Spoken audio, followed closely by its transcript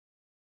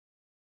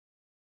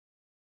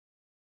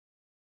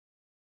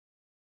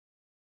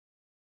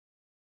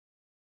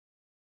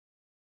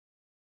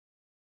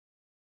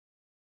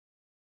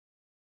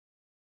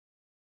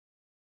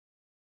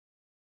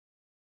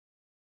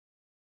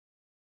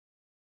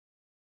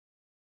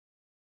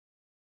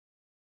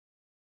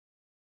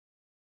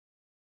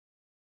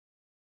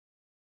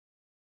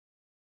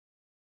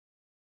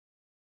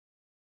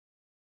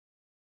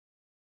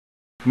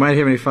Mighty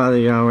Heavenly Father,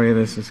 Yahweh,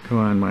 this is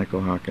Kohan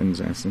Michael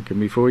Hawkins, asking, come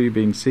before you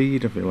being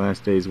seed of your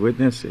last day's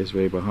witness,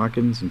 Yisrayl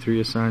Hawkins, and through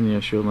your Son,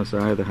 Yeshua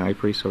Messiah, the High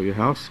Priest of your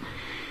house.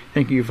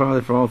 Thank you,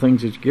 Father, for all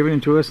things that you've given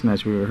to us, and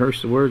as we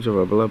rehearse the words of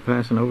our beloved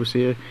pastor and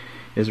overseer,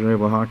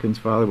 Yisrayl Hawkins,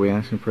 Father, we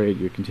ask and pray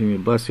that you continue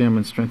to bless him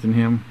and strengthen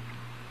him.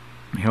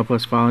 Help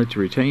us, Father, to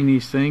retain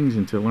these things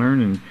and to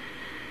learn and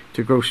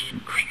to grow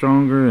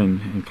stronger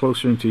and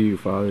closer into you,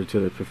 Father, to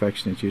the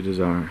perfection that you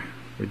desire.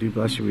 We do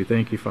bless you. We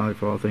thank you, Father,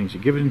 for all things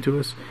you've given to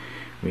us.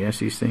 We ask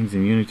these things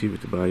in unity with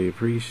the body of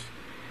priests,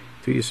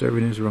 through your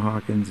servant Yisrayl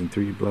Hawkins, and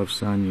through your beloved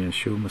Son,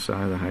 Yeshua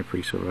Messiah, the High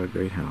Priest of our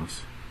great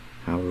house.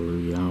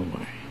 Hallelujah,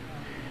 Yahweh.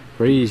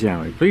 Praise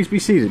Yahweh. Please be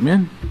seated,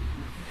 men.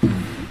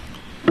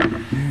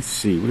 Let's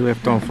see. We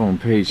left off on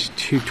page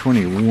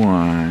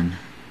 221.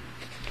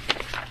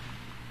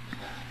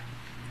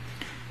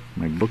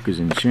 My book is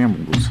in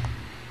shambles.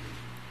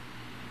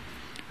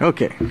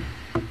 Okay.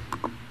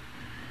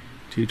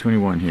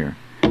 221 here.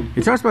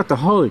 It talks about the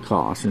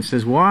Holocaust, and it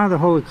says, why the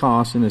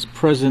Holocaust in this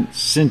present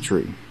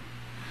century?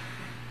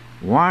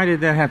 Why did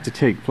that have to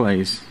take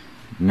place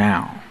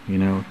now,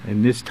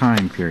 in this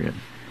time period?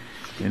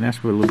 And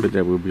that's what a little bit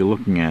that we'll be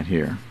looking at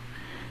here.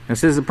 It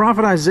says, the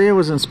prophet Isaiah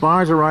was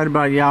inspired to write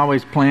about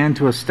Yahweh's plan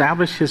to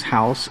establish his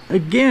house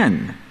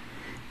again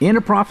in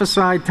a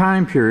prophesied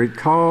time period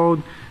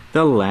called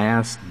the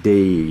last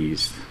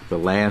days. The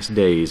last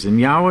days.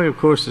 And Yahweh, of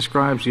course,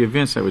 describes the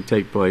events that would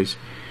take place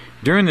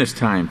during this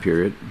time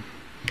period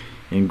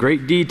in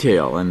great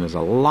detail, and there's a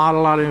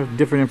lot of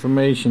different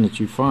information that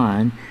you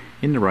find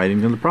in the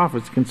writings of the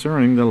prophets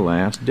concerning the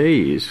last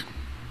days.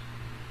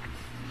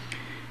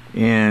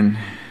 And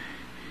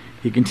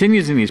he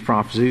continues in these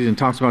prophecies and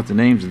talks about the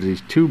names of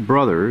these two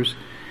brothers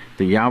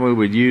that Yahweh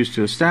would use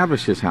to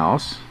establish his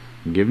house,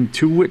 and give him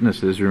two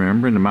witnesses.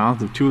 Remember, in the mouth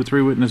of two or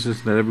three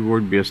witnesses that every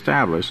word be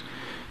established.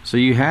 So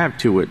you have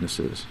two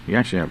witnesses. You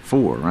actually have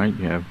four, right?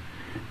 You have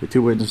the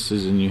two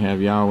witnesses, and you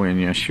have Yahweh and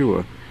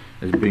Yeshua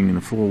as being the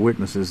four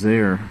witnesses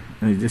there.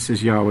 And this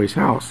is Yahweh's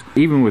house.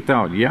 Even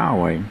without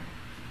Yahweh,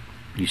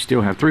 you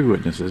still have three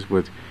witnesses,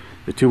 with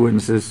the two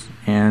witnesses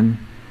and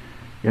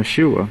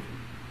Yeshua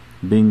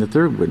being the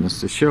third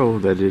witness to show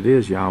that it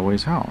is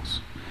Yahweh's house.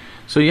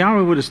 So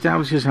Yahweh would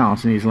establish his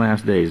house in these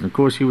last days. And of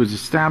course, he would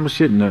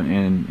establish it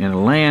in a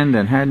land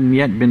that hadn't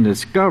yet been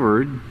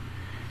discovered,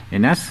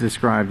 and that's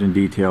described in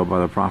detail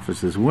by the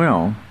prophets as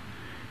well,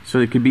 so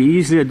it could be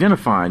easily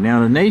identified. Now,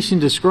 the nation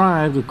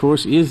described, of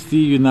course, is the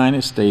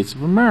United States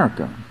of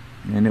America.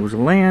 And it was a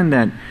land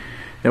that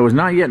was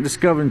not yet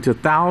discovered until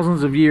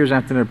thousands of years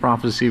after the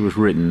prophecy was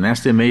written. And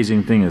that's the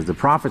amazing thing, is the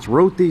prophets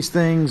wrote these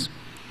things,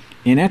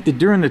 and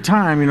during the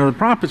time, the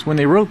prophets, when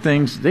they wrote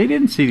things, they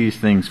didn't see these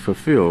things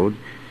fulfilled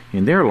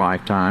in their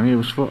lifetime. It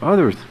was for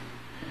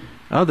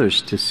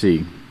others to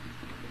see.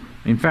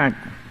 In fact,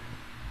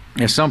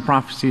 there's some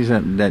prophecies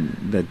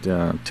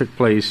that took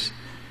place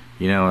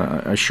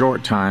a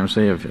short time,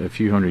 say a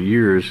few hundred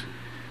years,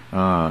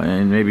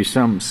 and maybe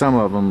some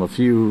of them, a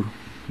few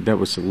that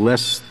was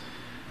less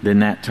than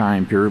that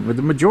time period, but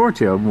the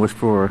majority of them was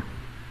for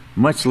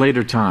much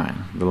later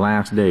time, the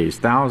last days,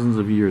 thousands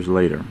of years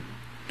later.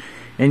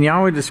 And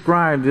Yahweh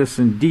described this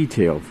in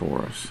detail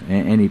for us,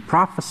 and he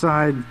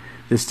prophesied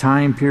this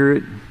time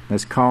period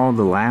that's called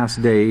the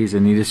last days,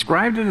 and he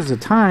described it as a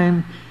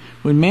time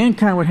when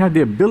mankind would have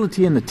the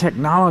ability and the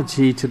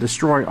technology to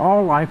destroy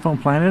all life on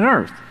planet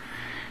Earth.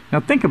 Now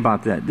think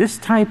about that. This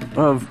type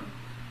of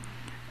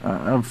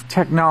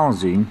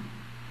technology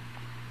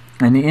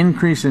and the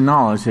increase in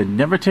knowledge had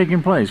never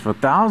taken place. For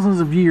thousands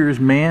of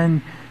years,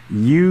 man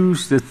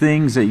used the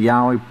things that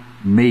Yahweh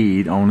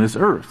made on this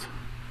earth.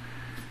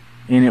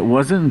 And it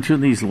wasn't until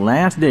these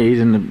last days,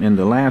 in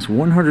the last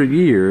 100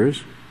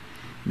 years,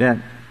 that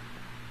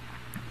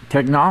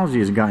technology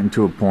has gotten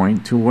to a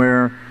point to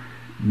where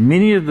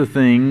many of the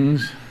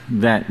things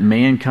that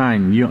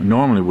mankind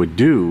normally would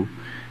do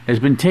has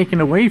been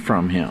taken away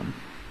from him.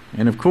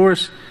 And of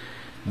course,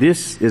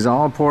 this is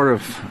all part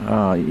of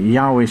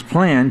Yahweh's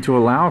plan to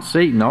allow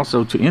Satan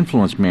also to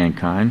influence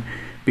mankind,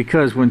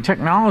 because when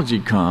technology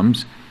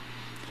comes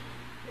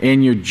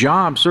and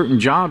certain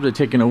jobs are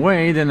taken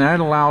away, then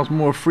that allows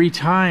more free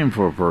time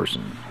for a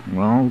person.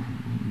 Well,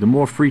 the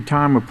more free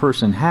time a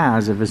person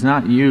has, if it's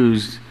not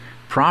used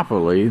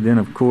properly, then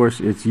of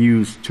course it's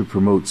used to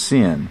promote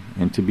sin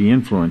and to be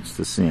influenced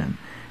to sin.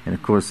 And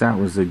of course, that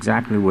was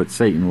exactly what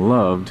Satan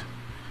loved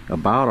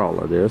about all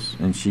of this,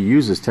 and she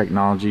uses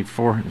technology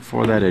for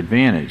that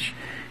advantage,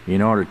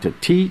 in order to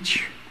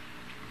teach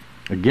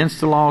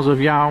against the laws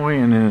of Yahweh,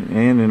 and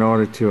in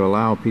order to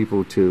allow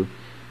people to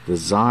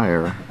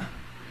desire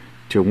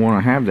to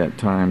want to have that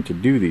time to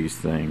do these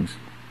things.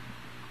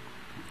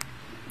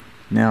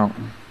 Now,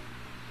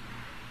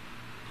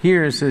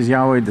 here it says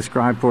Yahweh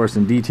described for us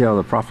in detail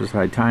the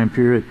prophesied time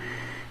period,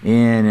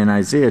 and in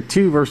Isaiah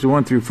 2 verses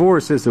 1 through 4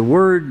 it says, the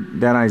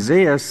word that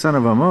Isaiah son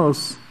of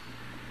Amos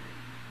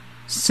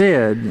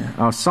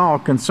saw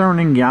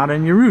concerning Yahweh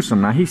in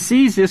Jerusalem. Now he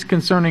sees this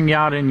concerning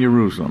Yahweh in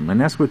Jerusalem, and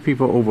that's what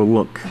people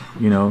overlook.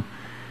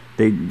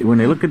 when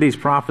they look at these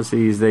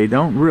prophecies, they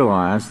don't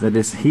realize that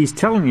he's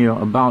telling you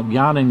about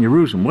Yada and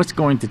Jerusalem, what's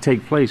going to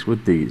take place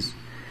with these.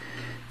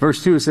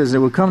 Verse 2, it says, it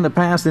will come to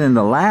pass that in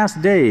the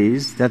last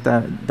days that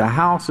the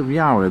house of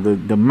Yahweh,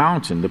 the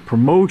mountain, the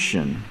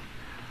promotion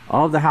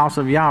of the house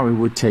of Yahweh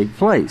would take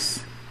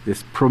place.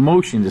 This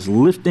promotion, this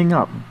lifting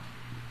up,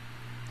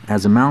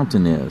 as a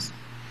mountain is,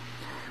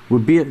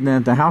 would be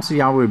that the house of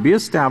Yahweh would be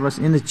established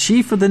in the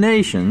chief of the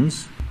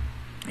nations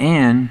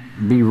and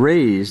be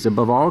raised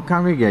above all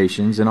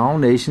congregations, and all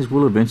nations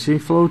will eventually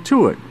flow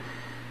to it.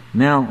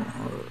 Now,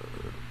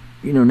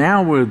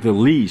 now we're the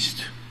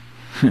least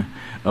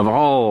of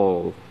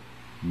all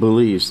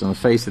beliefs on the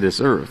face of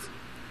this earth.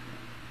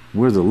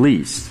 We're the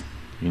least,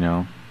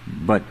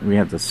 but we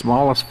have the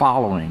smallest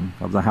following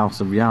of the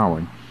house of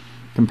Yahweh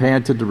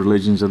compared to the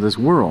religions of this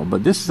world.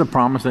 But this is a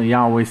promise that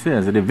Yahweh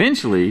says, that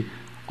eventually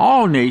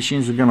all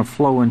nations are going to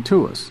flow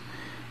into us.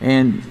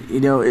 And,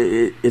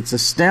 it's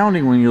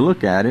astounding when you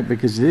look at it,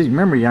 because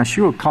remember,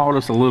 Yeshua called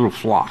us a little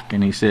flock,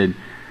 and he said,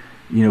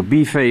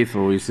 be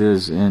faithful, he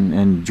says,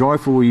 and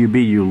joyful will you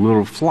be, you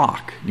little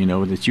flock,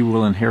 that you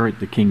will inherit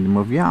the kingdom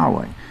of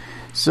Yahweh.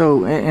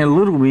 So, and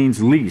little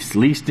means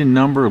least in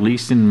number,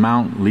 least in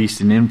amount, least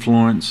in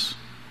influence,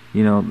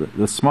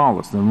 the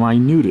smallest, the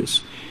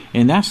minutest.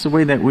 And that's the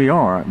way that we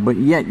are. But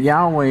yet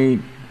Yahweh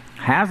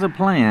has a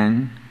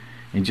plan.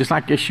 And just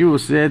like Yeshua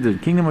said, the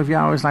kingdom of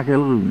Yahweh is like a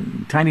little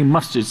tiny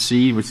mustard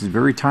seed, which is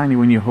very tiny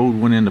when you hold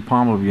one in the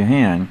palm of your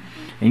hand.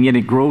 And yet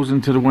it grows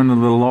into one of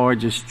the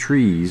largest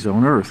trees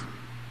on earth.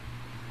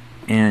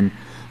 And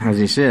as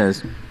he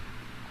says,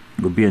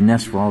 it would be a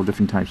nest for all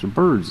different types of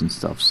birds and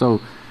stuff.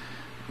 So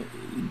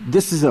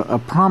this is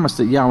a promise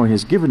that Yahweh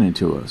has given it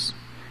to us.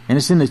 And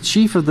it's in the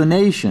chief of the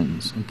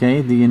nations. Okay,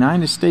 the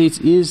United States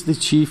is the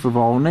chief of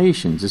all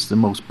nations. It's the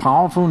most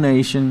powerful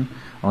nation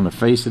on the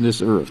face of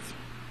this earth.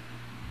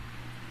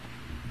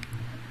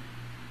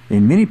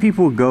 And many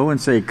people will go and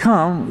say,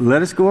 come,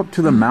 let us go up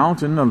to the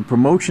mountain of the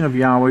promotion of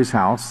Yahweh's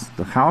house,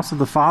 the house of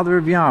the father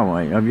of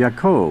Yahweh, of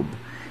Jacob.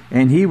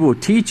 And he will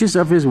teach us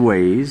of his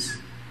ways,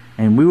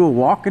 and we will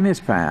walk in his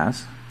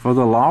paths. For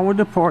the law will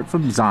depart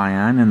from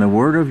Zion, and the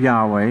word of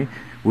Yahweh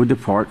will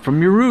depart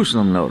from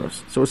Jerusalem,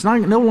 notice. So it's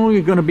no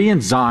longer going to be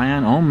in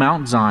Zion, on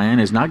Mount Zion.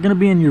 It's not going to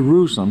be in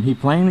Jerusalem. He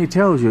plainly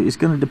tells you it's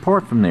going to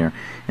depart from there.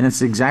 And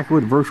that's exactly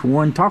what verse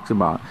 1 talks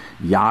about.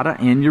 Yada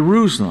and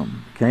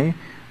Jerusalem. Okay?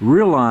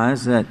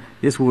 Realize that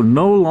this will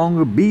no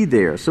longer be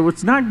there. So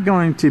it's not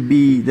going to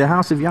be, the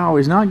house of Yahweh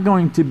is not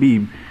going to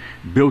be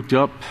built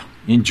up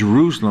in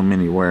Jerusalem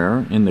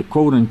anywhere, in the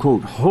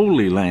quote-unquote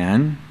Holy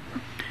Land.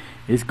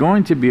 It's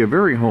going to be a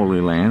very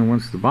holy land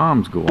once the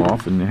bombs go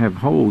off and they have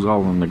holes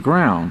all in the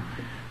ground.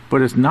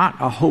 But it's not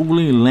a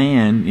holy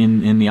land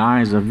in the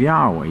eyes of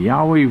Yahweh.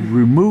 Yahweh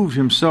removes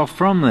himself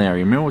from there.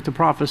 You remember what the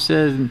prophet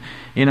says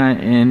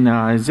in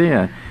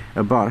Isaiah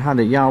about how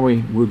that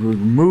Yahweh would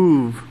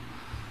remove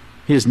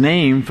his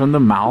name from the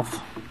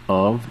mouth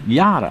of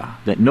Yada,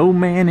 that no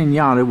man in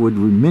Yada would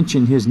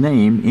mention his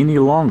name any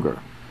longer.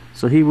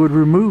 So he would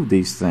remove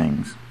these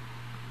things.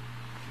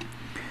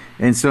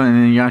 And so, and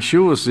then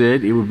Yeshua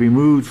said it would be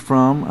moved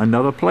from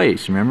another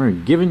place. Remember,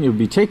 it would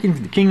be taken,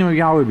 the kingdom of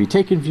Yahweh would be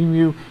taken from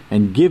you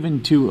and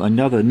given to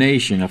another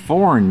nation, a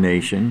foreign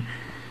nation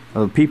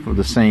of people of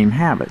the same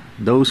habit,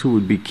 those who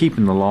would be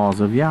keeping the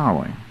laws of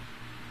Yahweh.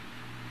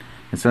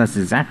 And so that's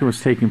exactly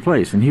what's taking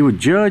place. And he would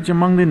judge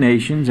among the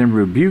nations and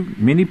rebuke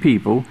many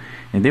people,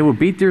 and they will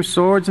beat their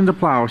swords into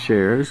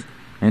plowshares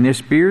and their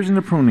spears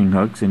into pruning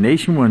hooks. And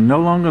nation will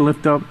no longer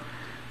lift up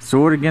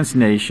sword against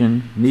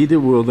nation, neither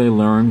will they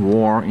learn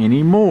war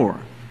anymore.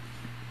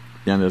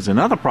 Then there's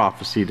another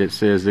prophecy that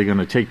says they're going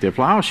to take their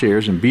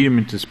plowshares and beat them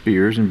into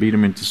spears and beat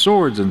them into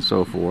swords and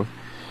so forth,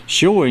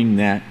 showing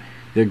that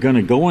they're going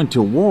to go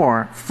into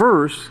war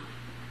first.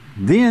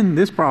 Then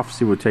this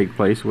prophecy would take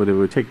place where they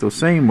would take those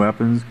same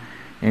weapons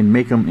and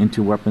make them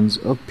into weapons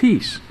of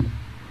peace.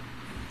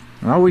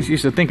 I always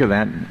used to think of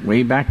that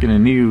way back in the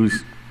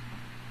news,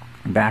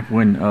 back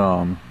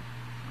when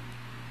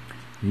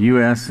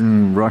U.S.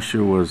 and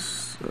Russia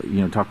was,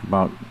 talked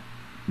about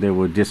they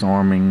were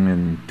disarming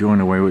and doing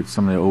away with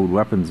some of their old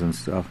weapons and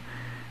stuff.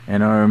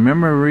 And I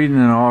remember reading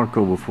an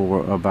article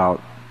before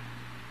about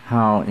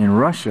how in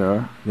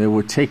Russia they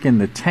were taking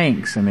the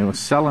tanks and they were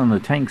selling the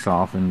tanks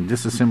off and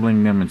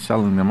disassembling them and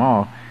selling them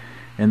off.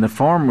 And the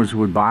farmers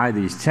would buy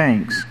these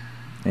tanks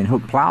and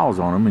hook plows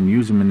on them and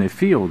use them in their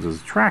fields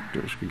as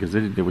tractors, because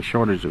there was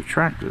shortage of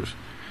tractors.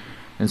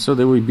 And so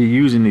they would be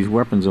using these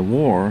weapons of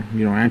war,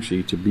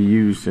 actually to be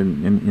used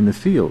in the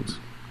fields.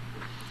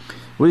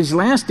 Well, these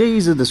last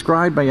days are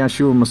described by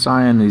Yeshua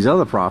Messiah and these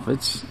other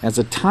prophets as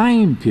a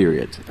time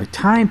period. A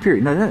time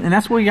period. Now, and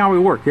that's where Yahweh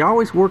worked. He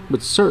always worked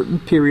with certain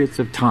periods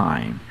of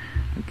time.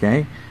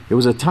 Okay? It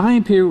was a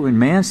time period when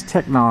man's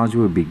technology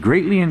would be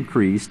greatly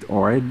increased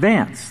or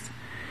advanced.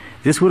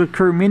 This would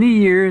occur many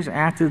years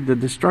after the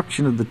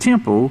destruction of the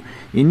temple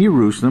in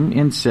Jerusalem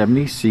in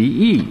 70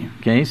 CE.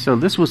 Okay, so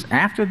this was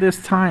after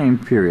this time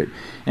period.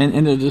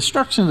 And the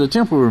destruction of the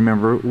temple,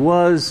 remember,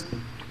 was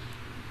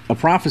a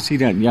prophecy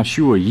that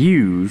Yeshua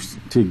used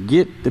to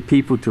get the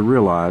people to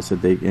realize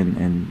that they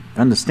and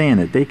understand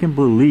that they can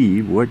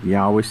believe what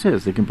Yahweh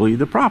says. They can believe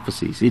the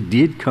prophecies. It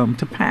did come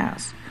to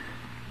pass.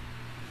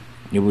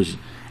 It was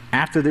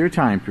after their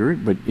time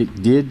period, but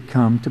it did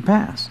come to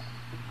pass.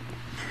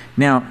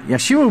 Now,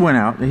 Yeshua went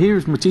out.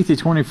 Here's Matthew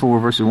 24,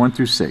 verses 1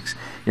 through 6.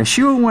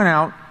 Yeshua went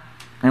out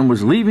and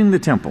was leaving the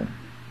temple.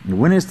 And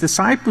when his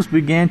disciples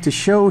began to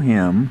show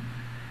him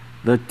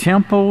the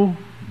temple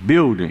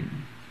building,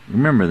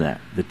 remember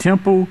that, the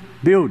temple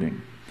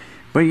building.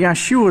 But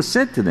Yeshua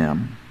said to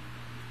them,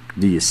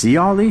 do you see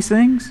all these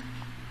things?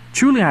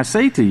 Truly I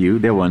say to you,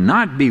 there will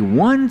not be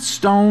one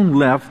stone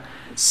left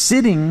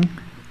sitting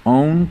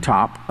on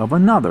top of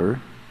another,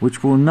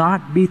 which will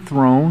not be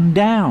thrown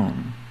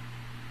down.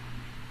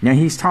 Now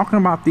he's talking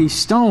about these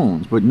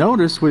stones, but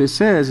notice what it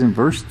says in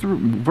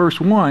verse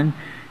 1.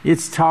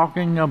 It's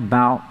talking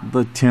about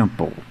the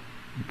temple.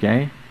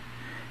 Okay?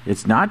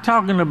 It's not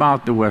talking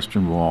about the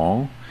western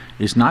wall.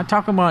 It's not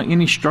talking about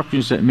any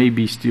structures that may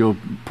be still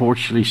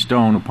partially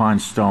stone upon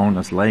stone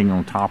that's laying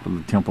on top of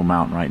the Temple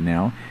Mount right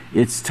now.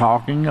 It's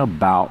talking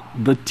about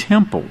the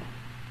temple.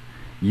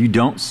 You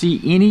don't see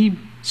any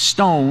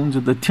stones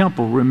of the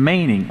temple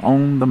remaining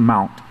on the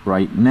mount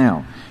right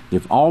now.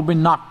 They've all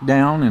been knocked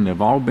down and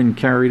they've all been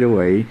carried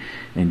away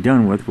and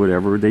done with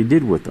whatever they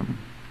did with them.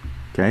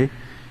 Okay?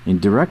 In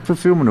direct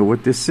fulfillment of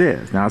what this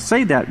says. Now I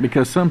say that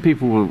because some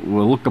people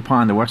will look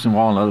upon the western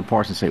wall and other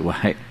parts and say, well,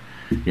 hey,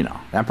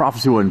 that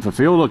prophecy wasn't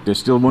fulfilled. Look, there's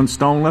still one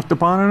stone left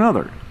upon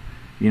another.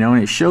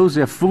 And it shows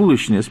their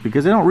foolishness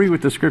because they don't read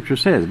what the scripture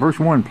says. Verse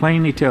 1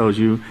 plainly tells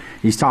you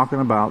he's talking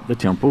about the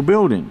temple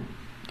building.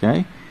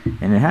 Okay?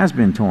 And it has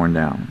been torn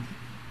down.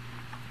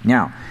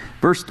 Now,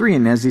 verse 3,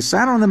 and as he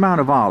sat on the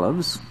Mount of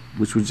Olives,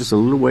 which was just a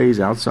little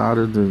ways outside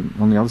of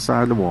on the other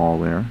side of the wall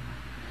there,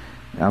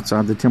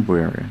 outside the temple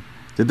area,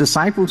 the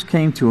disciples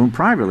came to him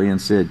privately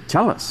and said,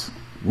 tell us,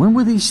 when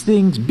will these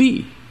things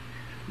be?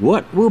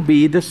 What will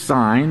be the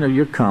sign of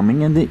your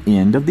coming and the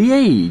end of the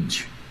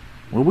age?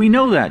 Well, we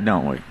know that,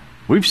 don't we?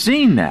 We've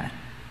seen that.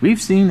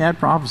 We've seen that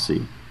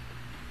prophecy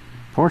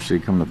partially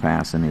come to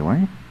pass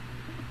anyway.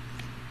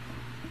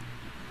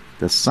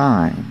 The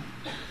sign.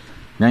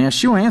 Now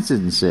Yeshua answered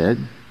and said,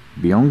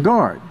 be on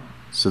guard,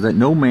 so that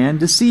no man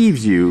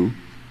deceives you.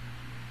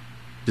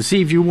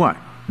 Deceive you what?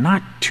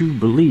 Not to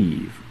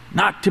believe.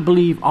 Not to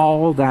believe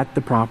all that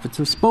the prophets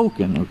have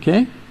spoken,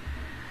 okay?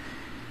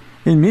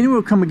 And many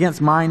will come against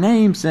my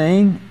name,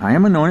 saying, I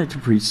am anointed to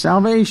preach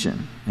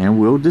salvation, and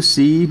will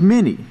deceive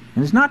many.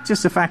 And it's not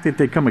just the fact that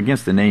they come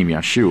against the name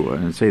Yeshua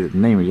and say that the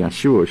name of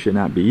Yeshua should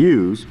not be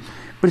used,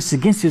 but it's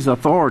against his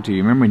authority.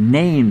 Remember,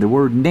 name, the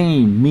word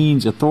name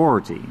means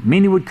authority.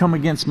 Many would come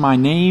against my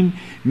name,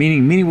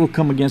 meaning many will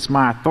come against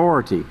my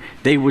authority.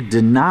 They would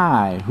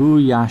deny who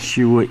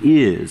Yeshua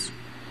is,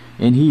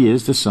 and he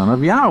is the Son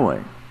of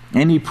Yahweh.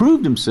 And he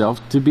proved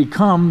himself to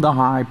become the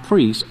high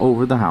priest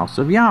over the house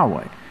of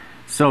Yahweh.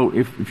 So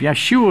if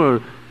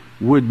Yeshua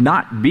would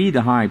not be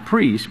the high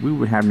priest, we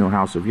would have no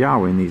house of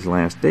Yahweh in these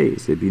last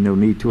days. There'd be no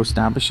need to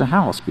establish a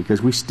house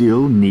because we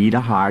still need a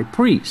high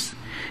priest.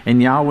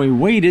 And Yahweh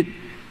waited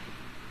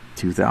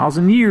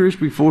 2,000 years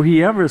before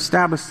he ever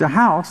established a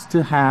house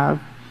to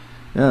have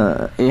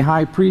a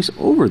high priest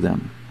over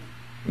them.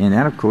 And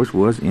that, of course,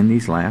 was in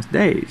these last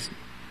days.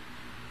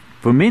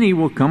 For many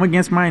will come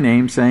against my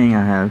name, saying,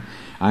 I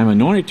am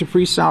anointed to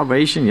preach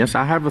salvation. Yes,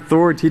 I have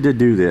authority to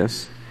do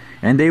this.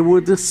 And they will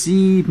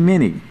deceive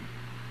many.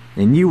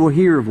 And you will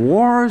hear of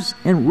wars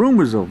and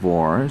rumors of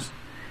wars,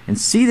 and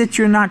see that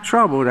you're not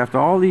troubled. After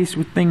all these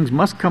things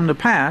must come to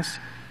pass,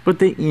 but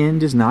the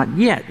end is not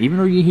yet. Even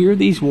though you hear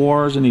these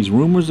wars and these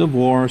rumors of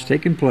wars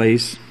taking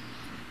place,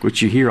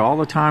 which you hear all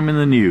the time in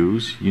the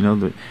news,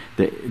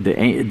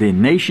 the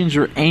nations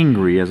are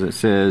angry, as it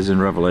says in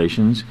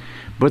Revelations,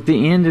 but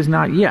the end is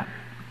not yet.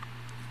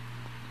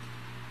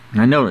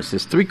 Now notice,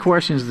 there's 3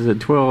 questions that the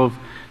 12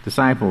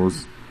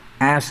 disciples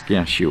asked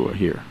Yeshua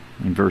here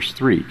in verse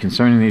 3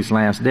 concerning these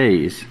last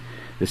days,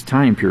 this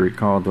time period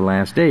called the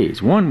last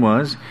days. One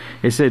was,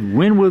 it said,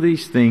 when will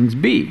these things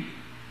be?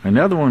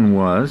 Another one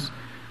was,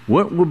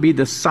 what will be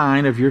the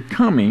sign of your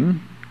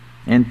coming?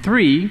 And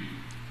 3,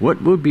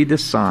 what will be the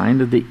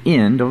sign of the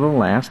end of the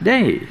last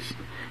days?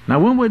 Now,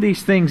 when will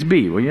these things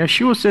be? Well,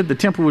 Yeshua said the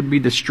temple would be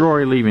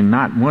destroyed, leaving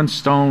not one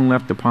stone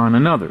left upon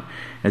another,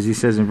 as he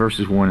says in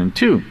verses 1 and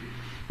 2.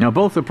 Now,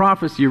 both the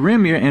prophets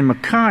Jeremiah and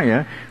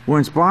Micaiah were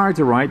inspired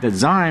to write that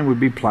Zion would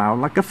be plowed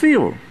like a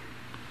field.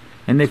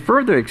 And they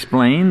further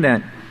explained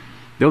that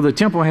though the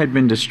temple had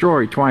been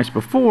destroyed twice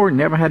before,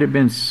 never had it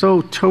been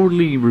so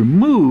totally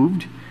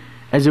removed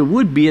as it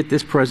would be at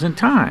this present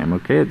time,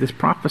 at this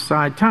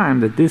prophesied time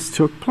that this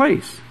took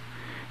place.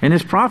 And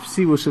this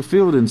prophecy was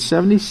fulfilled in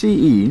 70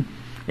 CE,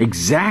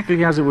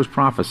 exactly as it was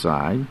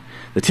prophesied.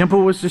 The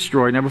temple was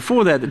destroyed. Now,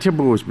 before that, the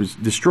temple was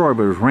destroyed,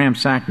 but it was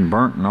ransacked and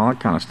burnt and all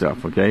that kind of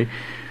stuff,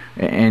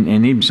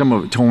 and even some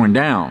of it torn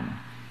down.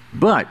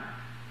 But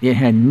it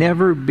had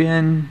never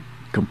been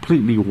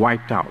completely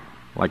wiped out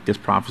like this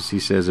prophecy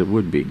says it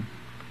would be.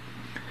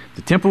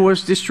 The temple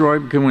was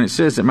destroyed because when it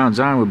says that Mount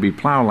Zion would be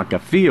plowed like a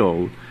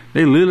field,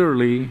 they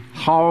literally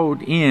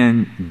hauled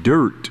in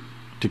dirt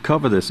to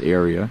cover this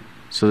area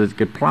so that they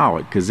could plow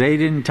it, because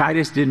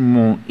Titus didn't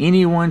want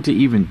anyone to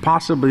even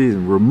possibly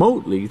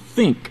remotely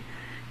think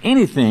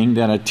anything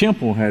that a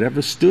temple had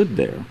ever stood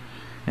there.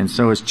 And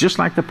so it's just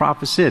like the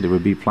prophet said, it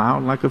would be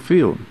plowed like a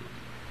field.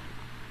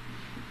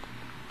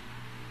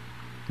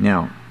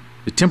 Now,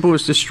 the temple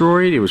was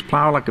destroyed, it was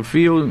plowed like a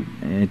field,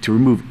 and to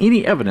remove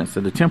any evidence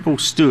that the temple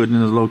stood in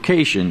the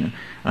location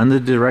under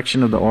the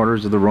direction of the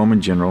orders of the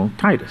Roman general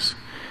Titus.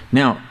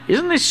 Now,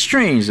 isn't it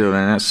strange, though,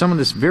 that some of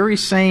this very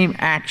same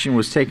action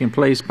was taking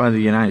place by the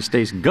United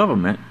States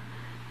government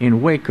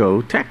in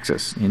Waco,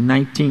 Texas, in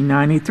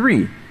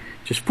 1993,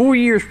 just 4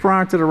 years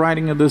prior to the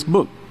writing of this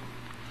book.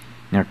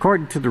 Now,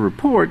 according to the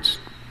reports,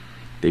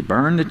 they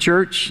burned the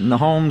church and the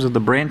homes of the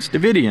Branch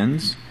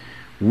Davidians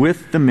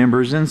with the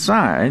members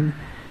inside,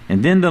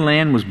 and then the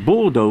land was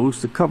bulldozed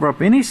to cover up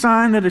any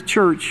sign that a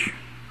church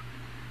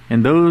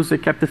and those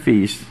that kept the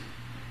feast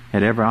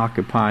had ever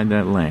occupied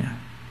that land.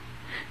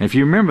 And if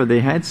you remember,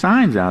 they had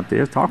signs out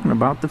there talking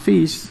about the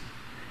feast.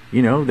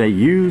 You know, they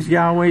used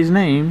Yahweh's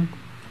name.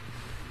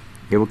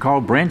 They were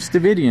called Branch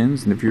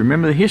Davidians, and if you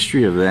remember the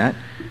history of that,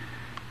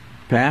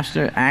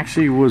 Pastor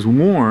actually was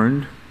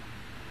warned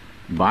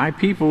by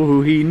people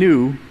who he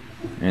knew,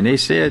 and they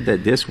said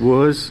that this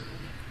was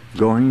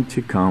going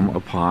to come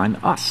upon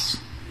us,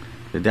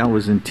 that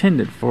was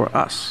intended for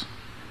us.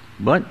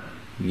 But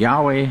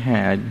Yahweh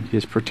had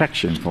his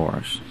protection for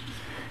us.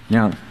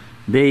 Now,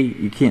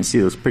 you can't see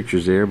those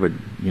pictures there, but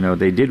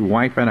they did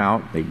wipe it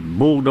out. They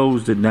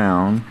bulldozed it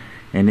down,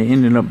 and they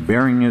ended up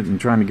burying it and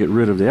trying to get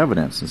rid of the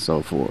evidence and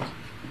so forth.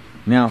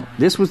 Now,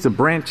 this was the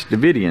Branch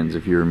Davidians,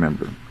 if you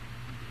remember.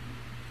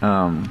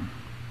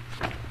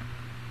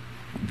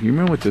 If you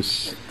remember what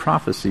this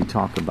prophecy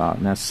talked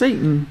about. Now,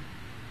 Satan,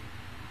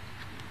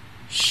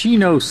 she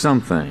knows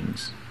some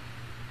things,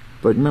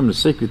 but remember, the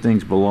sacred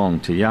things belong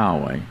to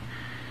Yahweh.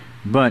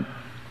 But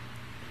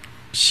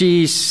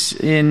she's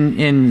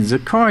in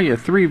Zechariah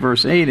 3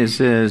 verse 8, it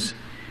says,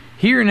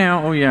 "Hear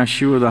now, O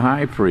Yeshua the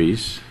high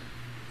priest."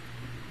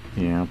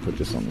 Yeah, I'll put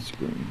this on the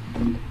screen.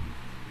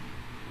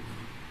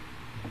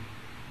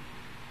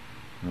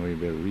 Oh, you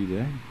better read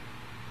that.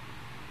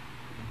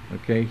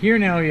 Okay, "Hear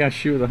now, O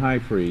Yeshua the high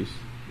priest,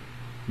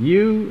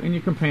 you and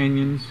your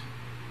companions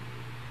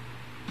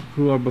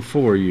who are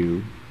before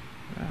you."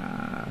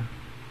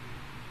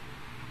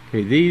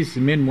 Okay, these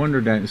men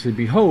wondered at it and said,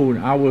 "Behold,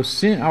 I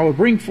will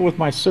bring forth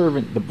my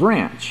servant the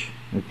branch."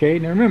 Okay,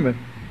 now remember,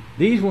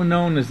 these were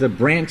known as the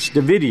Branch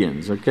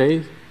Davidians.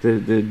 Okay,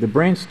 the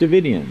Branch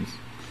Davidians,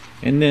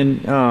 and then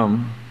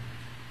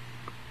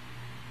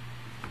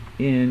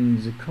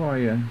in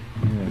Zechariah,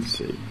 let's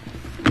see.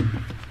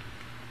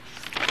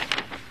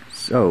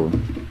 So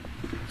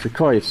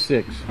Zechariah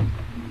 6,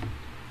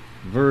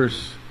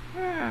 verse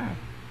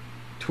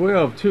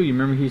 12 too. You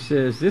remember he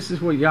says, "This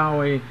is what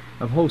Yahweh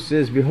of hosts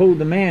says, behold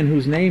the man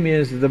whose name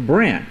is the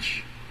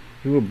branch,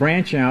 who will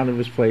branch out of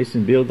his place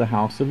and build the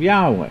house of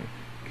Yahweh."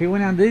 Okay, well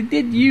now they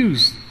did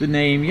use the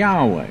name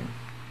Yahweh.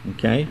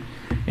 Okay,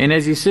 and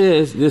as he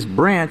says, this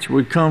branch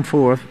would come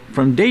forth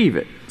from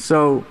David.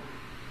 So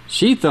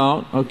she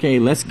thought, okay,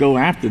 let's go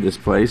after this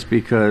place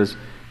because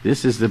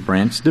this is the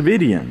Branch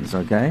Davidians.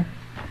 Okay,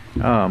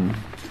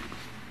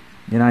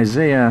 in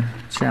Isaiah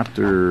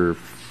chapter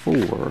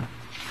 4.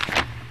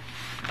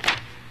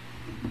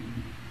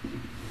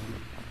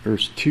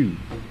 Verse 2.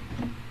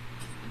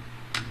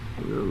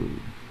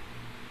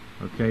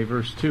 Okay,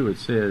 verse 2, it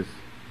says,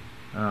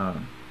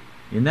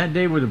 "In that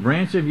day will the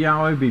branch of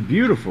Yahweh be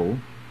beautiful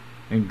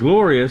and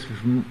glorious,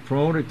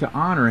 promoted to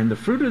honor, and the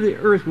fruit of the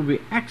earth will be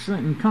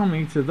excellent and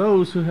comely to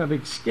those who have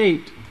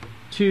escaped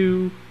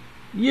to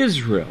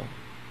Yisrael."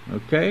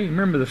 Okay,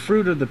 remember the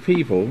fruit of the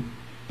people,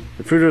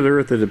 the fruit of the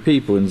earth of the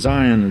people, in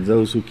Zion of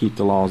those who keep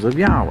the laws of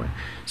Yahweh.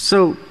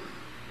 So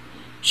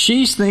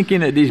she's thinking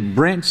that these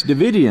Branch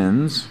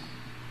Davidians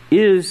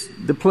is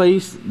the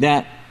place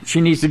that she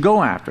needs to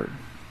go after.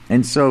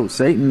 And so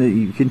Satan,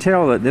 you can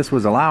tell that this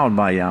was allowed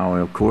by Yahweh,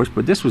 of course,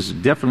 but this was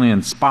definitely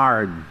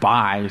inspired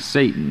by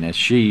Satan, as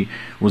she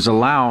was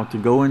allowed to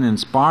go in and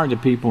inspire the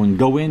people and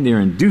go in there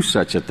and do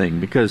such a thing,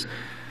 because,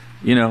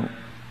 there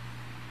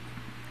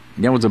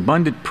was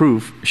abundant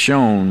proof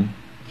shown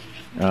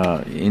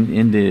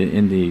in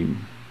the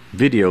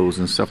videos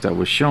and stuff that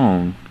was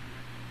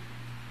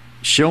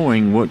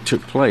showing what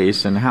took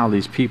place and how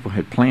these people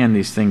had planned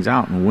these things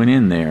out and went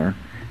in there,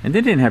 and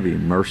they didn't have any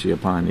mercy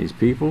upon these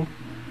people,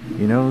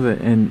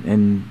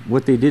 and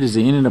what they did is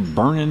they ended up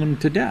burning them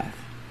to death.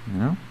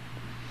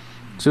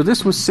 So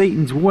this was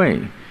Satan's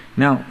way.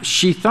 Now,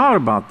 she thought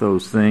about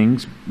those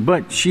things,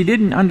 but she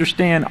didn't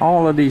understand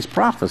all of these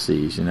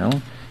prophecies, and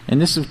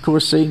this is, of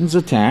course, Satan's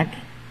attack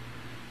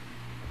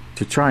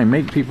to try and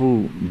make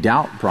people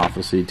doubt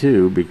prophecy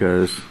too,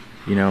 because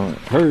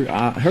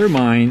her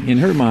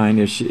mind,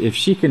 if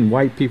she can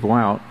wipe people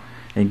out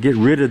and get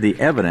rid of the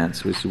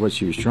evidence, which is what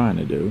she was trying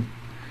to do,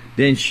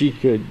 then she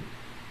could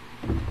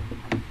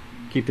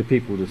keep the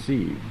people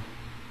deceived.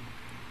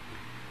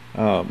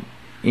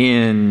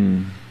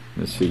 in,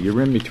 let's see,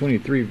 Jeremiah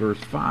 23, verse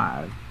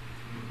 5.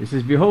 It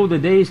says, behold, the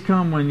days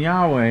come when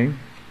Yahweh,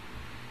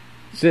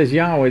 says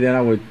Yahweh, that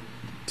I would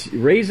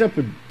raise up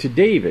to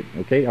David,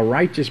 okay, a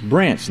righteous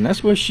branch. And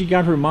that's where she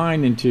got her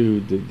mind into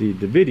the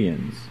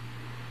Davidians,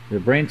 the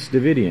branch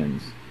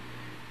Davidians.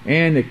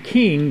 And the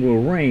king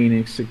will reign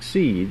and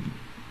succeed.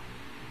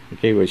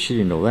 Okay, well, she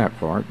didn't know that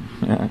part.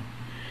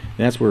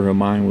 That's where her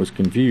mind was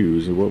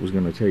confused of what was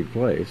going to take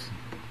place.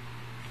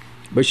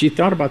 But she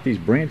thought about these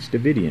branch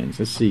Davidians.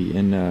 Let's see,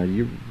 in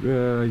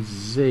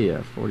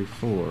Isaiah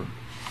 44,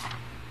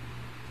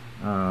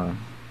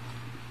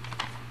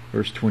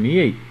 verse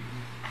 28.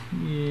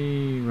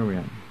 Where are we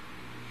at?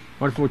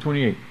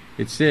 44:28.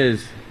 It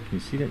says, can you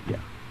see that? Yeah.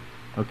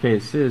 Okay,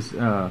 it says,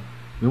 the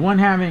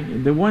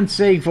one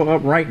saying for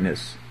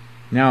uprightness.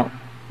 Now,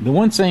 the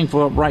one saying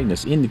for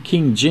uprightness, in the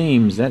King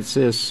James, that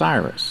says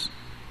Cyrus.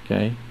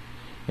 Okay?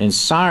 And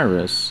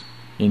Cyrus,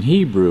 in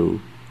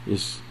Hebrew,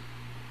 is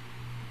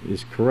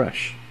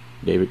Koresh.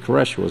 David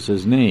Koresh was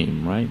his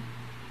name, right?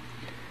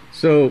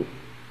 So,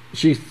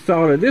 she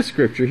thought of this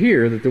scripture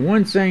here, that the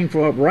one saying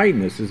for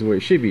uprightness is the way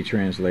it should be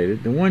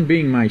translated, the one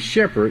being my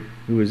shepherd,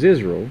 who is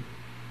Israel,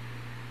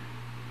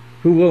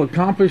 who will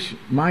accomplish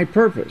my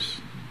purpose,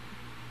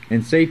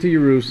 and say to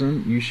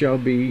Jerusalem, you shall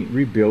be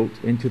rebuilt,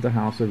 into the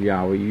house of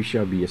Yahweh you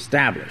shall be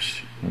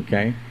established.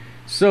 Okay?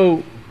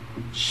 So,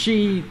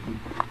 she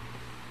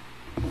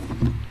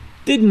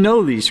didn't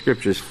know these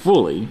scriptures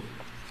fully.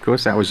 Of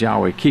course, that was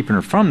Yahweh keeping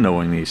her from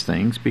knowing these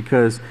things,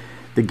 because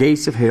the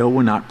gates of hell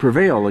will not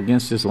prevail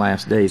against this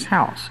last day's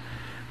house.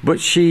 But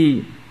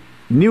she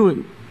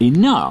knew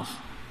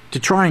enough to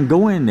try and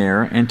go in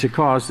there and to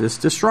cause this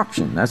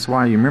destruction. That's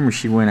why you remember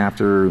she went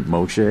after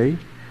Moshe.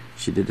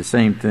 She did the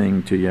same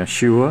thing to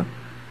Yeshua.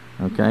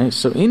 Okay,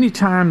 so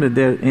anytime that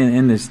there,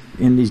 in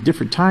these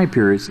different time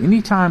periods,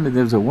 anytime that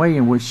there's a way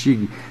in which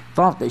she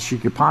thought that she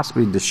could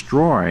possibly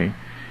destroy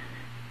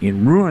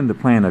and ruin the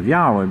plan of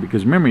Yahweh,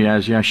 because remember,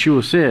 as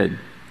Yeshua said,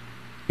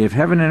 if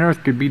heaven and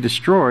earth could be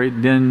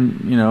destroyed,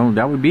 then, you know,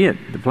 that would be it.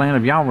 The plan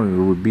of Yahweh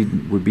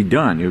would be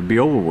done. It would be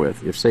over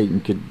with if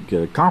Satan could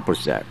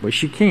accomplish that. But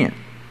she can't.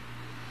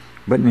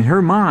 But in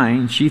her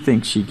mind, she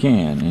thinks she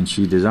can, and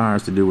she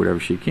desires to do whatever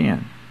she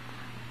can.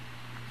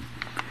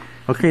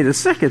 Okay, the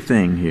second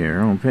thing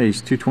here on page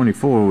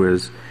 224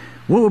 is,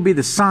 what will be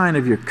the sign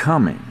of your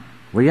coming?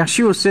 Well,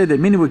 Yeshua said that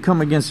many would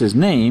come against his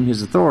name,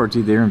 his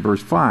authority there in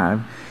verse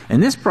 5.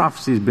 And this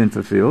prophecy has been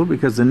fulfilled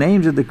because the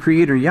names of the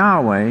Creator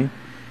Yahweh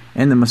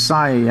and the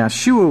Messiah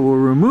Yeshua were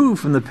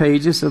removed from the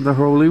pages of the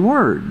Holy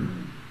Word.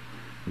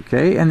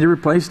 Okay, and they're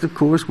replaced, of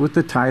course, with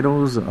the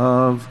titles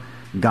of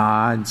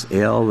gods,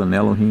 El and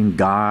Elohim,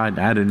 God,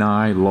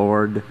 Adonai,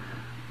 Lord.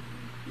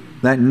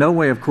 That in no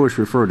way, of course,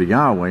 refer to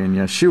Yahweh and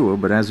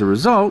Yeshua, but as a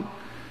result,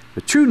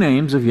 the true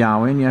names of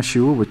Yahweh and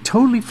Yeshua were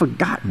totally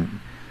forgotten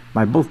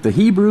by both the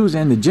Hebrews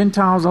and the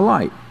Gentiles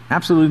alike.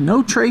 Absolutely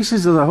no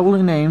traces of the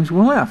holy names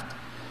were left.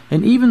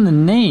 And even the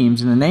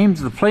names and the names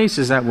of the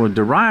places that were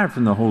derived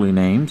from the holy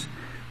names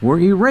were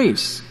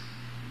erased,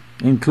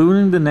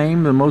 including the name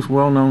of the most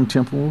well-known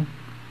temple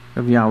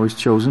of Yahweh's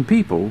chosen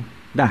people,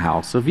 the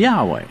house of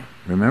Yahweh.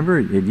 Remember,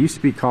 it used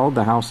to be called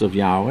the house of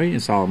Yahweh in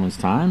Solomon's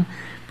time,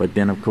 but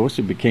then, of course,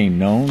 it became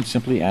known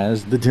simply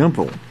as the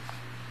temple.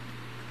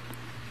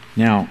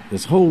 Now,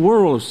 this whole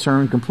world is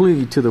turned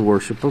completely to the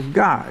worship of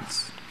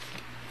gods.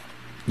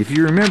 If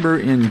you remember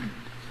in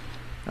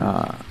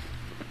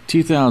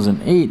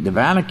 2008, the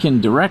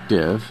Vatican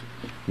directive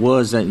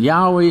was that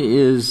Yahweh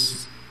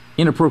is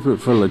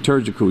inappropriate for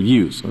liturgical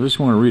use. I just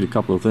want to read a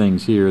couple of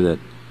things here that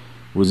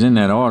was in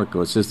that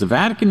article. It says, the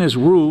Vatican has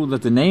ruled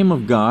that the name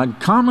of God,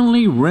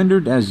 commonly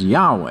rendered as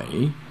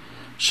Yahweh,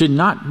 should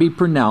not be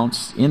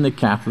pronounced in the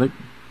Catholic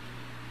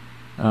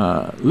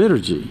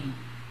liturgy.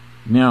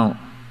 Now,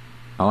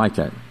 I like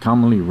that.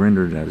 Commonly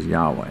rendered as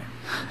Yahweh.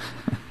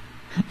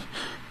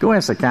 Go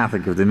ask a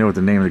Catholic if they know what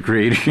the name of the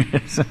Creator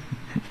is.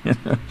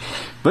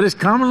 But it's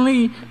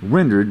commonly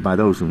rendered by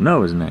those who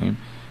know his name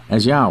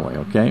as Yahweh,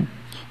 okay?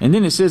 And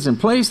then it says, in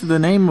place of the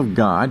name of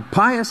God,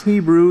 pious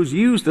Hebrews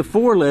used the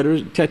four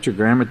letters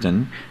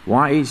tetragrammaton,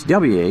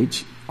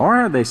 YHWH,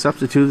 or they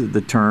substituted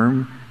the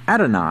term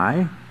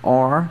Adonai,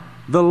 or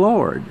the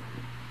Lord.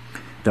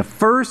 The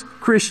first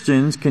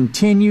Christians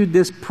continued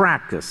this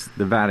practice,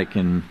 the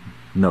Vatican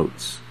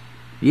notes.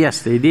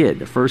 Yes, they did.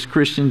 The first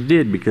Christians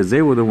did, because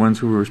they were the ones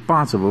who were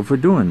responsible for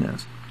doing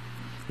this.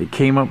 They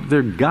came up with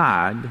their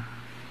God,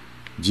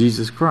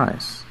 Jesus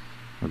Christ,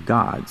 or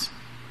gods.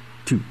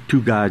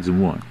 Two gods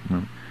in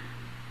one.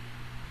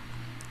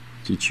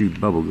 She chewed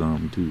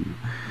bubblegum too.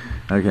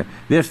 Okay.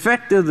 The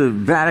effect of the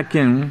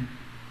Vatican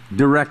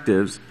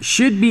directives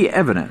should be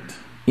evident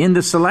in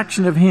the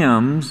selection of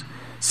hymns,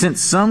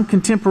 since some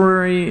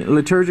contemporary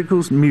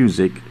liturgical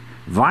music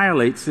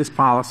violates this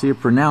policy of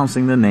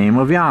pronouncing the name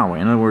of Yahweh.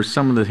 In other words,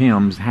 some of the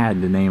hymns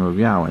had the name of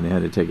Yahweh, and they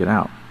had to take it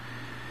out.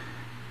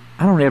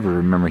 I don't ever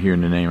remember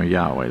hearing the name of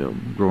Yahweh, though,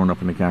 growing up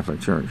in the Catholic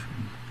Church.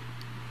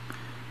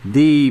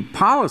 The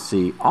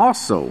policy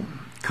also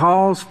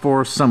calls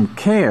for some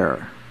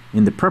care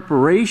in the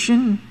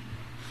preparation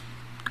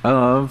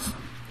of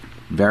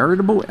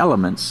veritable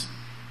elements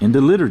in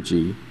the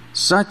liturgy,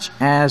 such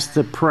as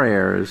the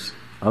prayers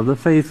of the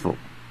faithful.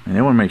 And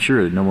they want to make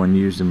sure that no one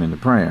used them in the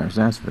prayers.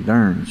 That's for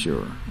darn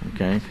sure.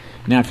 Okay.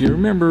 Now, if you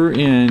remember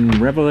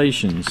in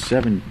Revelation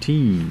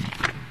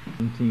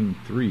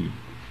 17:3.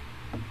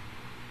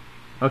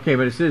 Okay,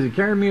 but it says, "He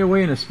carried me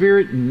away in a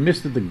spirit in the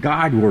midst of the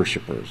God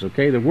worshippers."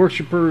 Okay, the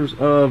worshippers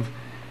of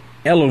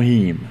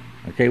Elohim.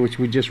 Okay, which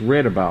we just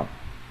read about.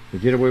 They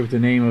did away with the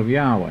name of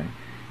Yahweh.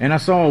 "And I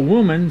saw a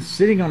woman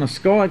sitting on a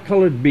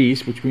scarlet-colored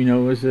beast," which we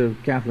know is the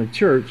Catholic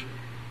Church,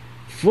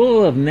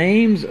 "full of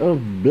names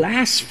of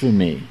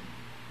blasphemy."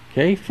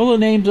 Okay, full of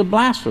names of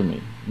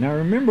blasphemy. Now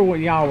remember what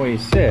Yahweh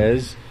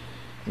says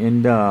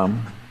in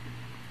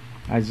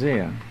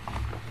Isaiah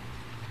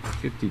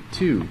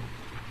 52.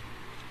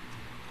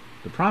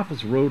 The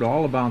prophets wrote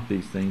all about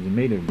these things and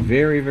made it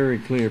very, very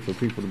clear for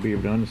people to be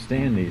able to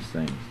understand these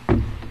things.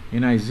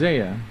 In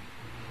Isaiah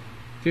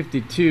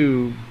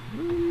 52,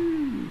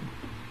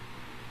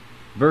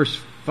 verse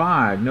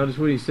 5, notice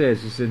what he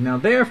says. He says, "Now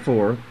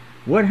therefore,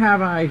 what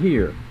have I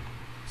here,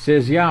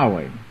 says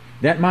Yahweh,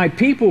 that my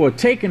people are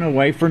taken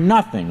away for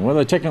nothing." Well,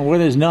 they're taken away,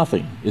 there's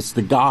nothing. It's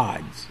the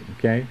gods,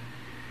 okay?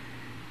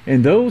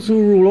 "And those who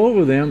rule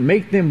over them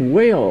make them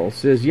wail,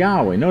 says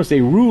Yahweh." Notice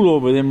they rule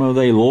over them, or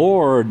they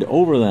lord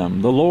over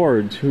them, the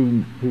lords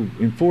who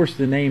enforce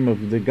the name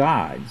of the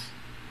gods.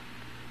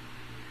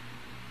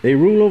 "They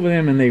rule over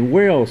them and they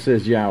wail,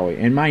 says Yahweh.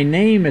 And my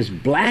name is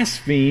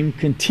blasphemed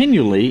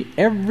continually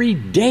every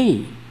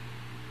day."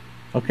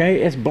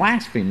 Okay, it's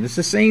blasphemed. It's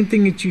the same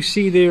thing that you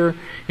see there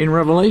in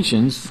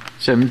Revelations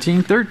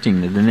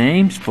 17:13. The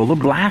name's full of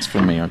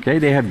blasphemy. Okay,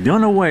 they have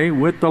done away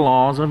with the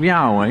laws of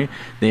Yahweh.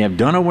 They have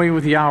done away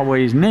with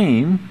Yahweh's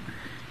name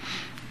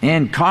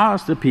and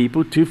caused the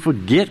people to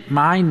forget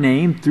my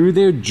name through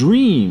their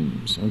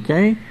dreams.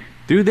 Okay,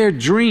 through their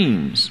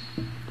dreams.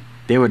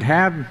 They would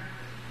have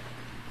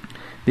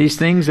these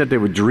things that they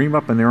would dream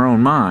up in their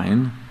own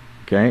mind.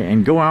 Okay,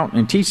 and go out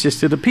and teach this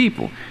to the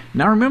people.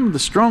 Now remember the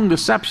strong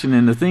deception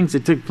and the things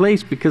that took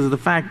place because of the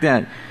fact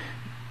that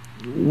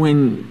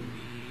when,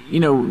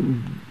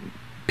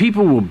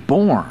 people were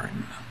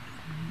born,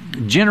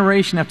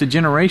 generation after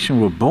generation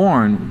were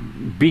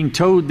born being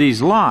told these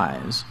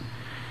lies.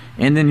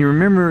 And then you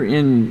remember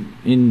in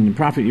the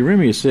prophet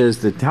Jeremiah says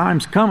the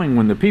time's coming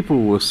when the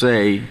people will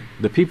say,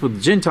 the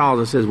Gentiles,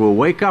 it says, will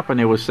wake up and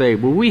they will say,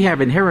 well, we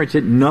have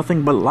inherited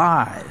nothing but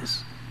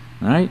lies.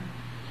 Right?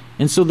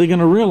 And so they're going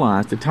to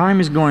realize, the time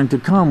is going to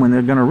come when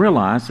they're going to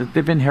realize that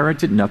they've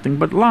inherited nothing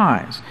but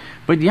lies.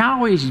 But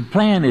Yahweh's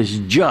plan is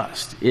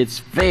just. It's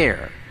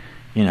fair,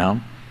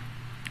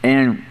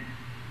 And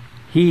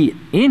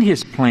in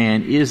his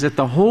plan is that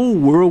the whole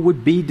world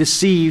would be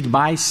deceived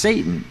by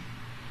Satan.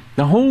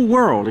 The whole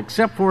world,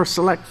 except for a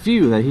select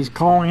few that he's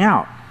calling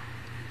out.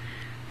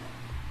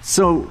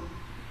 So,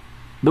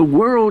 the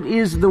world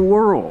is the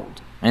world.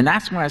 And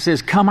that's why it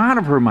says, "Come out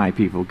of her, my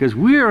people," because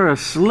we are a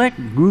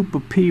select group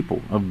of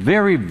people, a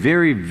very,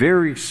 very,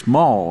 very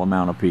small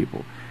amount of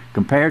people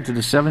compared to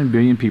the 7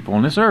 billion people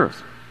on this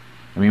earth.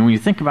 I mean, when you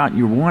think about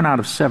you're 1 out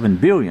of 7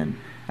 billion,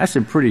 that's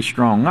some pretty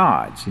strong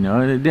odds.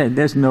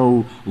 There's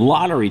no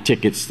lottery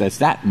tickets that's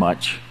that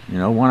much,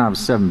 1 out of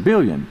 7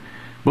 billion.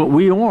 But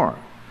we are.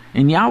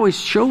 And Yahweh's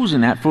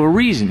chosen that for a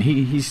reason.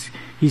 He's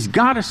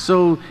got us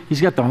so, he's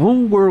got the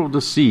whole world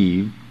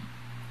deceived.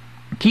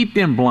 Keep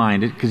them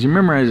blinded, because you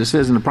remember as it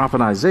says in the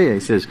prophet Isaiah, he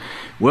says,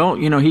 well,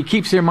 he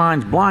keeps their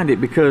minds blinded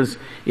because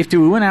if we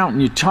went out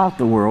and you taught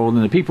the world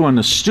and the people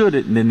understood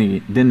it and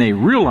then they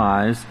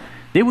realized,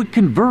 they would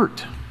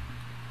convert.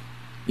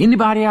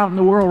 Anybody out in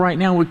the world right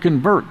now would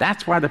convert.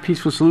 That's why the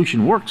peaceful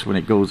solution works when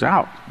it goes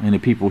out and the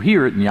people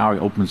hear it and Yahweh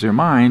opens their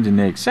minds and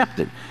they accept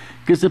it.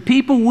 Because the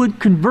people would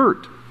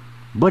convert.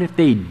 But if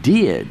they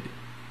did,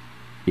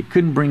 it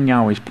couldn't bring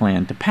Yahweh's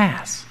plan to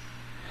pass.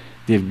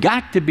 They've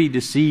got to be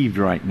deceived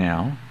right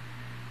now.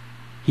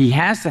 He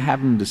has to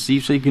have them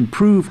deceived so he can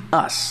prove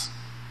us.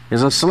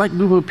 There's a select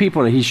group of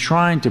people that he's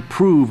trying to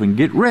prove and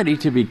get ready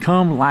to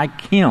become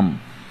like him.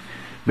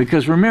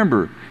 Because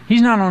remember,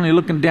 he's not only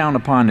looking down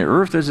upon the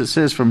earth, as it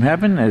says from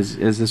heaven, as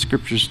the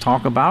scriptures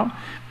talk about,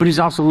 but he's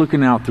also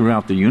looking out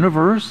throughout the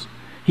universe.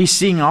 He's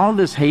seeing all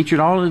this hatred,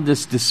 all of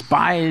this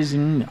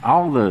despising,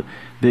 all the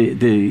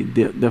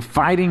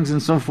fightings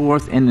and so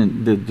forth,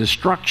 and the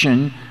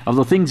destruction of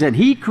the things that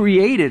he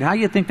created. How do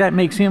you think that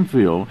makes him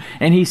feel?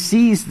 And he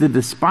sees the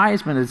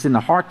despisement that's in the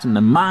hearts and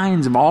the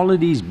minds of all of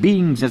these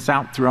beings that's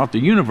out throughout the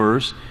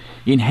universe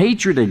in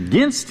hatred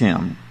against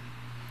him.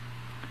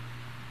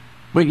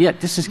 But yet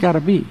this has got to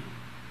be.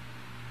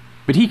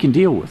 But he can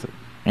deal with it.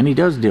 And he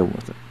does deal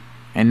with it.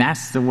 And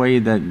that's the way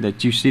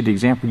that you see the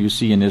example you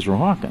see in Yisrayl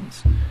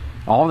Hawkins.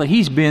 All that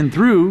he's been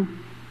through,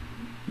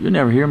 you'll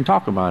never hear him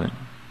talk about it.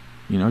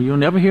 You'll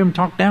never hear him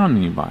talk down on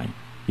anybody.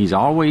 He's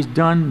always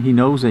done. He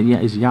knows that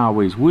it's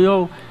Yahweh's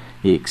will.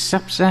 He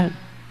accepts that.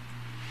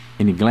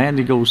 And he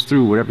gladly goes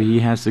through whatever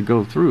he has to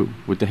go through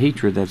with the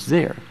hatred that's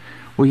there.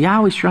 Well,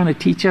 Yahweh's trying to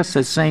teach us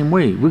that same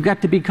way. We've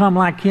got to become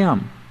like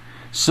him.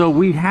 So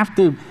we have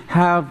to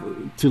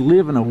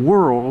live in a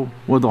world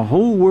where the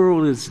whole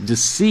world is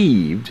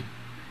deceived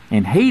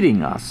and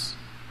hating us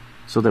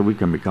so that we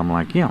can become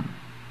like him.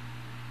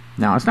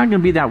 Now, it's not going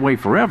to be that way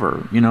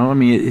forever. I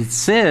mean, it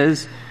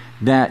says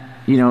that,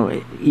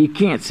 you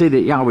can't say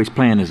that Yahweh's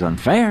plan is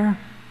unfair.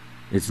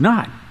 It's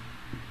not.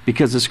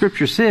 Because the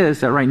scripture says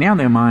that right now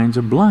their minds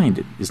are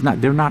blinded.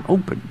 They're not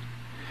open.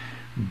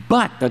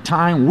 But the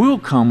time will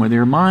come when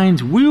their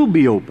minds will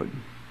be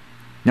open.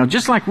 Now,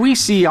 just like we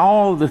see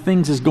all the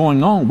things that's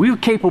going on, we're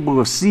capable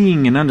of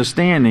seeing and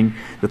understanding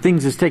the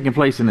things that's taking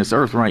place in this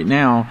earth right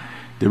now.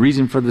 The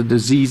reason for the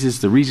diseases,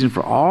 the reason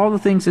for all the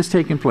things that's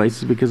taking place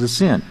is because of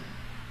sin.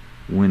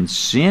 When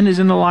sin is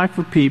in the life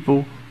of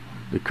people,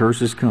 the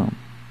curses come.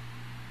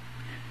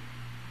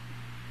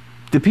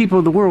 The people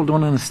of the world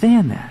don't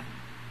understand that.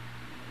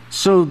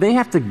 So they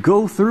have to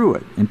go through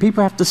it, and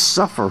people have to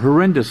suffer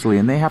horrendously,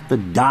 and they have to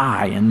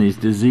die in these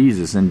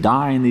diseases, and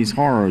die in these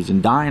horrors,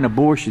 and die in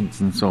abortions,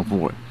 and so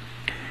forth.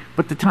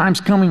 But the time's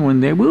coming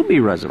when they will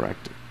be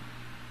resurrected,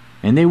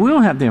 and they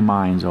will have their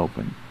minds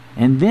open.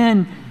 And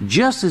then,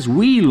 just as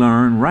we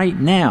learn right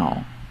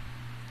now,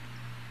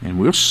 and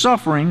we're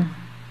suffering,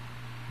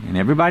 and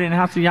everybody in the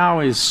house of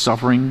Yahweh is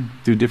suffering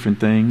through different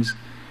things,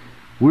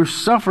 we're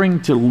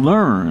suffering to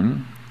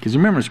learn, because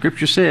remember,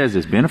 Scripture says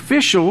it's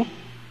beneficial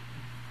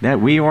that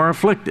we are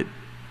afflicted.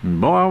 And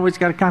boy, I always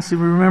got to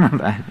constantly remember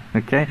that,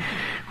 okay?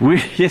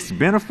 It's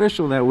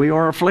beneficial that we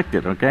are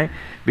afflicted, okay?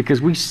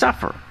 Because we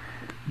suffer.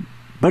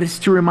 But it's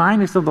to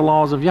remind us of the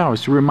laws of Yahweh.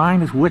 It's to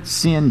remind us what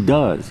sin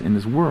does in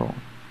this world.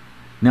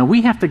 Now,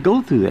 we have to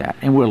go through that,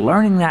 and we're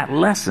learning that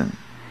lesson.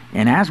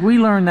 And as we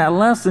learn that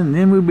lesson,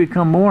 then we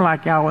become more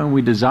like Yahweh, and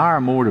we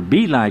desire more to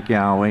be like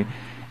Yahweh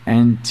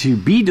and to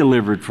be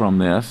delivered from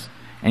this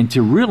and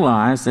to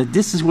realize that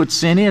this is what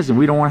sin is, and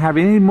we don't want to have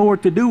any more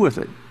to do with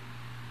it.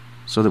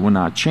 So that when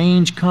our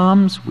change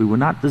comes, we will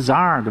not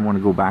desire to want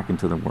to go back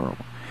into the world.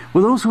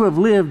 Well, those who have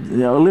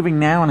living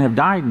now and have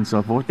died and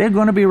so forth, they're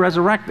going to be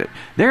resurrected.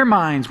 Their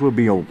minds will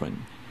be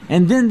open.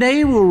 And then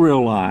they will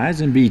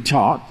realize and be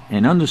taught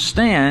and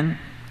understand,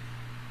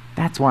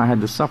 that's why I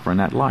had to suffer in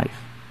that life.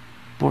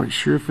 Boy, it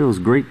sure feels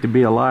great to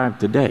be alive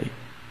today,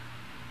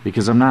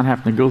 because I'm not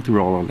having to go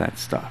through all of that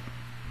stuff.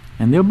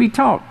 And they'll be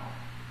taught,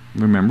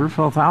 remember,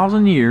 for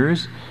 1,000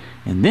 years,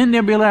 and then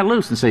they'll be let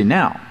loose and say,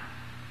 now,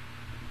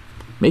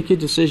 make your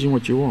decision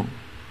what you want.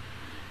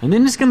 And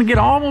then it's going to get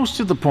almost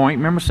to the point,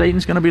 remember,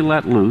 Satan's going to be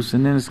let loose,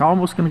 and then it's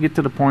almost going to get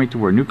to the point to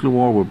where nuclear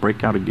war will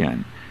break out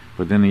again.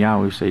 But then the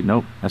Yahweh will say,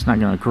 nope, that's not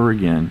going to occur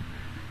again,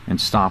 and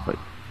stop it.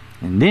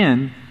 And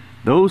then,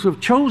 those who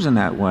have chosen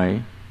that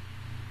way,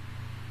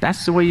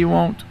 that's the way you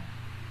want,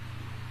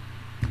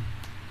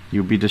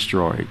 you'll be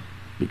destroyed.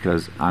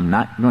 Because I'm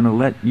not going to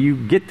let you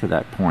get to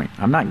that point.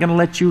 I'm not going to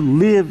let you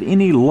live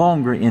any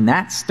longer in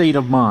that state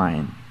of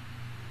mind.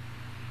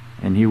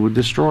 And he will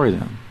destroy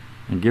them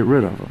and get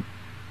rid of them.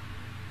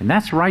 And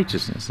that's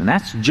righteousness, and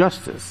that's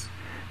justice.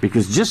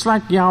 Because just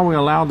like Yahweh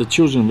allowed the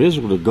children of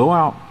Israel to go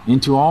out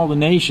into all the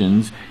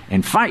nations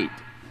and fight,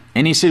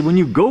 and he said, when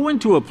you go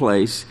into a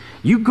place,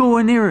 you go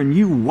in there and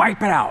you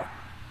wipe it out.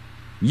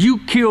 You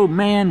kill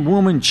man,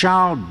 woman,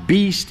 child,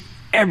 beast,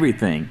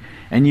 everything.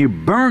 And you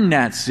burn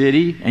that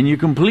city and you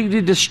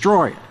completely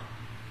destroy it.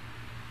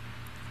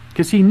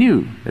 Because he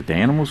knew that the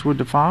animals were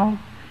defiled.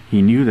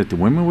 He knew that the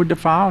women were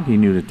defiled. He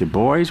knew that the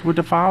boys were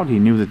defiled. He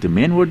knew that the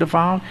men were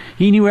defiled.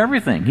 He knew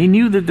everything. He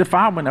knew the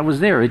defilement that was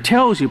there. It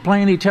tells you,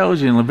 plainly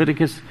tells you in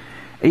Leviticus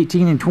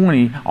 18 and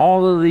 20,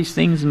 all of these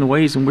things and the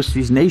ways in which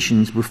these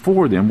nations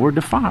before them were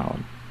defiled.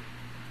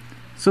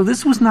 So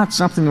this was not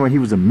something where he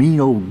was a mean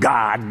old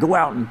God. Go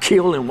out and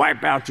kill and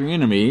wipe out your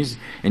enemies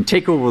and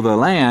take over the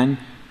land.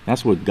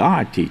 That's what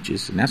God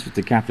teaches, and that's what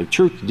the Catholic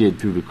Church did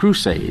through the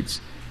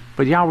Crusades.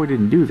 But Yahweh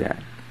didn't do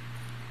that.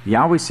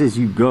 Yahweh says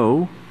you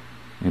go,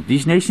 and if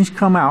these nations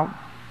come out,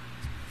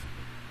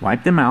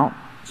 wipe them out,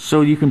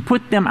 so you can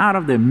put them out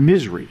of their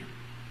misery.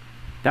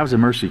 That was a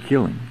mercy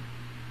killing.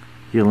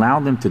 He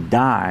allowed them to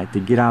die to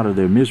get out of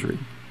their misery.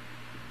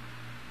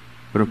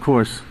 But of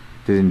course,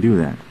 they didn't do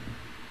that.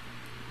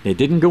 They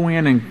didn't go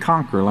in and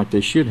conquer like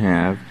they should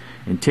have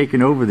and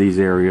taken over these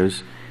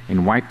areas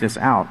and wiped this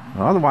out.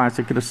 Otherwise,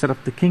 they could have set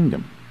up the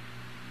kingdom.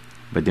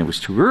 But it was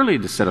too early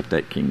to set up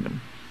that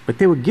kingdom. But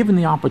they were given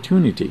the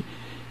opportunity.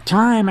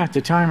 Time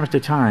after time after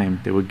time,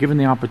 they were given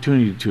the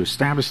opportunity to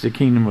establish the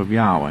kingdom of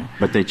Yahweh.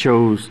 But they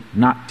chose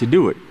not to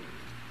do it.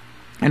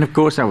 And of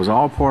course, that was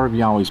all part of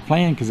Yahweh's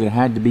plan, because it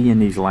had to be in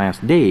these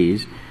last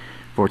days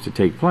for it to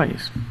take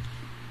place.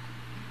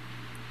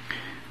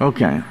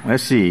 Okay,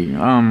 let's see.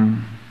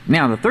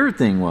 Now, the third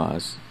thing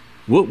was,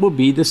 what will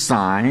be the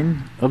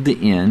sign of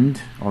the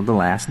end of the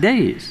last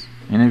days?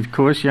 And of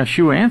course,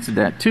 Yeshua answered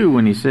that too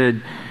when he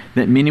said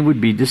that many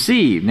would be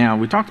deceived. Now,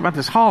 we talked about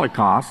this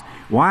Holocaust.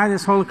 Why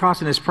this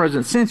Holocaust in this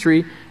present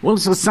century? Well,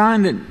 it's a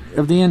sign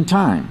of the end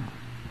time,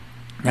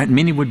 that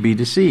many would be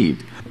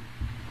deceived.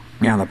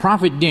 Now, the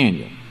prophet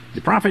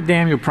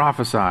Daniel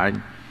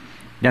prophesied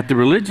that the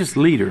religious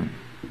leader,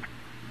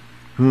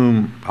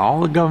 whom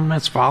all the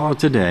governments follow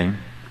today,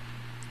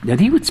 that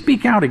he would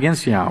speak out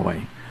against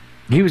Yahweh.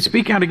 He would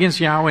speak out against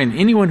Yahweh and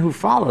anyone who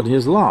followed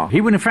his law. He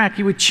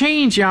would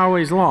change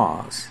Yahweh's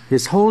laws,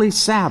 his holy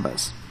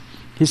Sabbaths,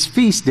 his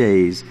feast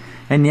days,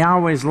 and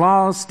Yahweh's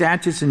laws,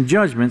 statutes, and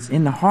judgments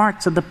in the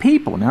hearts of the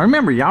people. Now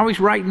remember, Yahweh's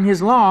writing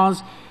his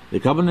laws. The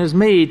covenant is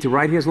made to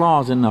write his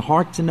laws in the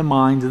hearts and the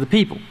minds of the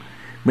people.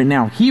 But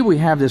now here we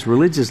have this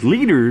religious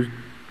leader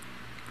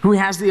who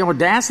has the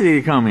audacity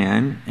to come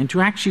in and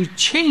to actually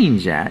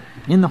change that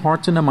in the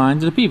hearts and the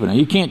minds of the people. Now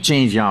you can't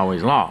change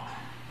Yahweh's law.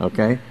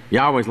 Okay?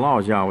 Yahweh's law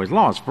is Yahweh's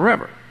law. It's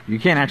forever. You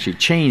can't actually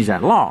change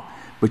that law.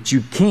 But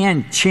you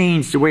can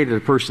change the way that a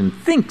person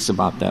thinks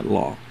about that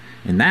law.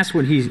 And that's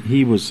what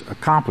he was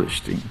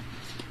accomplishing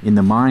in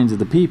the minds of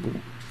the people.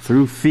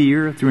 Through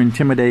fear, through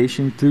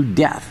intimidation, through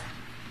death.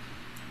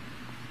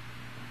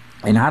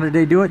 And how did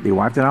they do it? They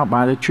wiped it out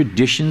by the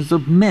traditions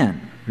of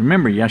men.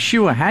 Remember,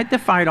 Yeshua had to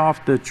fight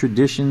off the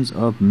traditions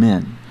of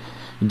men.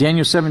 In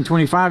Daniel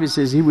 7:25, it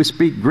says he would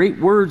speak great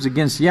words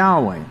against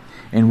Yahweh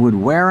and would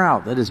wear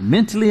out, that is,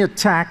 mentally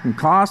attack and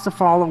cause to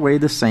fall away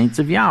the saints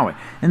of Yahweh.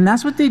 And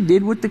that's what they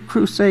did with the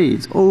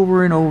Crusades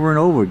over and over and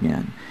over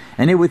again.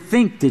 And they would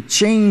think to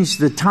change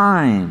the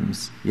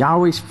times,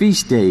 Yahweh's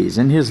feast days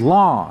and his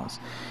laws.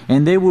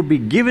 And they will be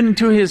given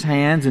into his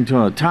hands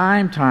until the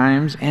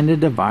times, and the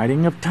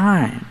dividing of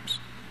times.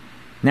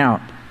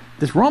 Now,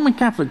 this Roman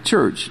Catholic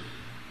Church,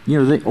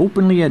 they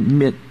openly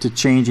admit to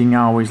changing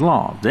Yahweh's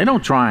law. They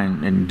don't try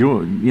and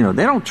do it.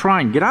 They don't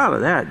try and get out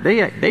of that.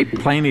 They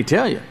plainly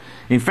tell you.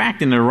 In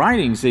fact, in their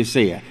writings, they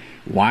say,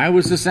 why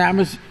was the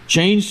Sabbath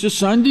changed to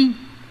Sunday?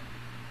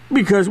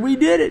 Because we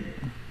did it.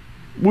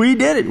 We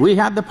did it. We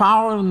had the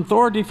power and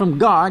authority from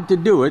God to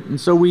do it, and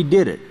so we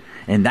did it.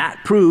 And that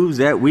proves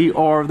that we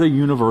are the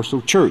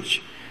universal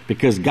church.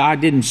 Because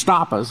God didn't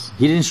stop us.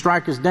 He didn't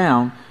strike us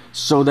down.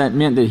 So that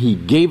meant that he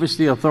gave us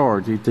the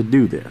authority to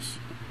do this.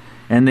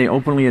 And they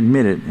openly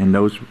admit it in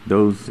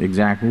those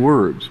exact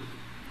words.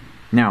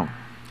 Now,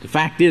 the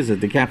fact is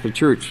that the Catholic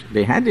Church,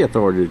 they had the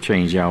authority to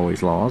change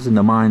Yahweh's laws in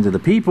the minds of the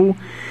people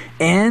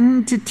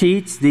and to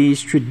teach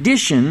these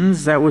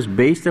traditions that was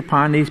based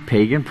upon these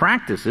pagan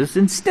practices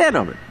instead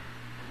of it.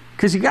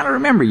 Because you got to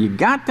remember, you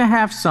got to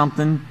have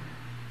something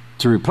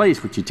to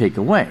replace what you take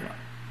away.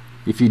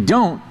 If you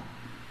don't,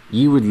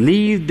 you would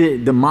leave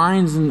the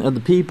minds of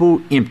the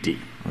people empty.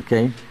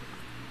 Okay?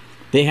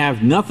 They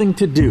have nothing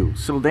to do.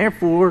 So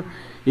therefore,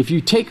 if you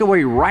take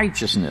away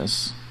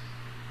righteousness,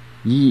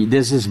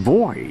 there's this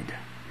void.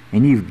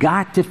 And you've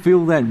got to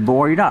fill that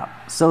void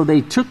up. So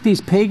they took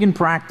these pagan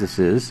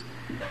practices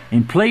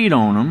and played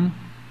on them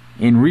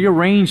and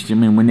rearranged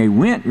them. And when they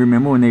went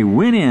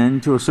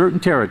into a certain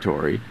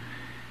territory,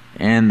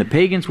 and the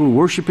pagans were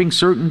worshiping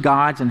certain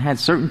gods and had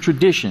certain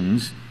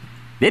traditions,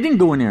 they didn't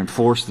go in there and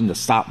force them to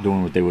stop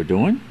doing what they were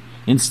doing.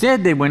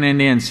 Instead, they went in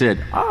there and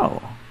said,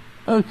 oh,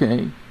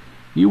 okay,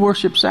 you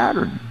worship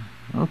Saturn.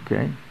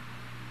 Okay.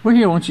 Well,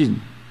 here, why don't you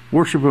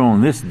worship it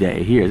on this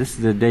day here? This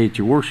is the day that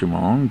you worship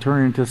on.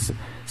 Turn it into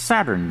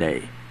Saturn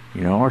Day,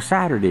 or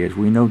Saturday as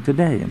we know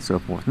today and so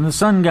forth. And the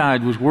sun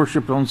god was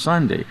worshipped on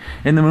Sunday.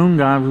 And the moon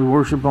god was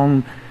worshipped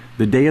on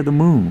the day of the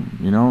moon,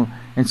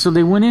 And so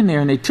they went in there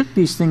and they took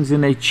these things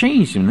and they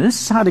changed them. And this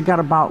is how they got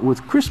about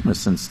with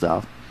Christmas and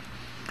stuff.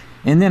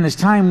 And then as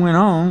time went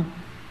on,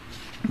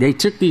 they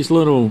took these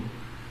little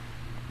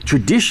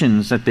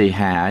traditions that they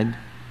had,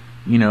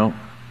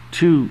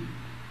 because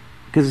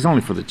it's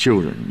only for the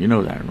children. You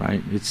know that,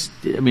 right?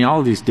 All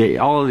of these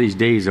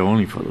days are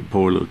only for the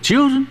poor little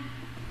children.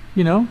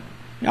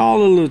 All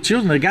the little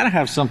children, they got to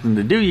have something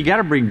to do. You got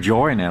to bring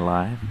joy in their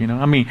life.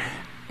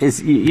 It's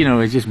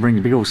it just brings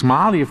a big old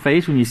smile to your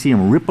face when you see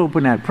them rip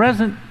open that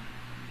present.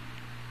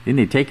 Then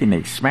they take it and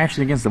they smash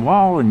it against the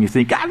wall, and you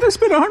think, I just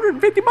spent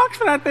 $150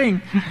 for that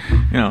thing.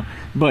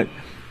 But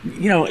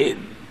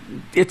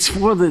it's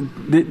for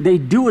they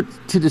do it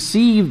to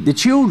deceive the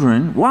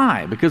children.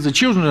 Why? Because the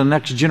children are the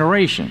next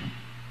generation.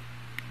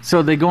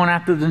 So they're going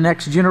after the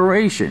next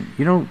generation.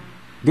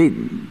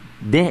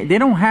 They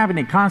don't have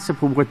any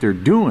concept of what they're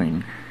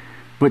doing,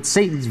 but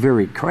Satan's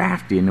very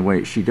crafty in the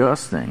way she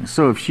does things.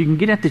 So if she can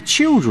get at the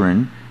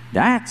children,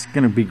 that's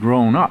going to be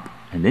grown up.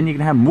 And then you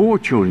can have more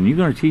children. You're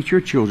going to teach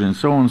your children, and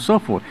so on and so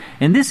forth.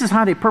 And this is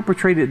how they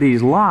perpetrated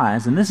these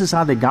lies, and this is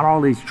how they got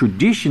all these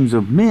traditions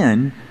of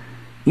men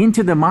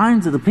into the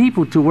minds of the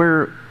people to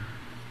where,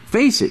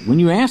 face it, when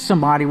you ask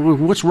somebody, well,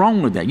 what's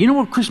wrong with that? You know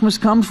where Christmas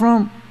comes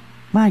from?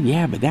 Well,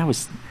 yeah, but that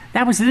was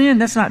then.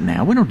 That's not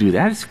now. We don't do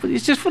that.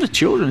 It's just for the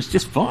children. It's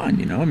just fun,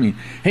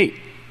 Hey,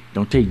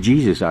 don't take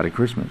Jesus out of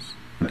Christmas.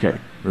 Okay,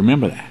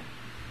 remember that.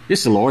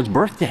 It's the Lord's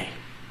birthday,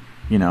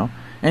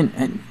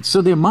 And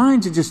so their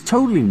minds are just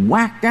totally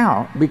whacked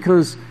out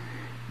because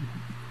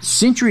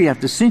century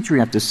after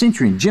century after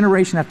century, and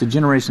generation after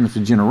generation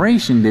after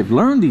generation, they've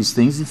learned these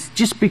things. It's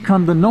just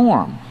become the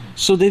norm.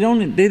 So they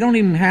don't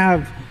even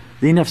have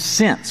enough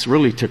sense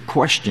really to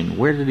question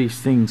where do these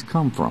things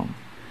come from.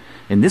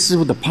 And this is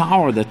with the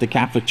power that the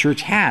Catholic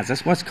Church has.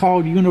 That's what's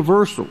called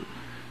universal.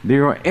 They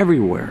are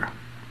everywhere.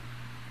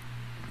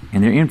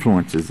 And their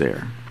influence is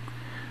there.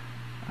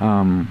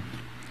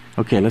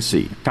 Okay, let's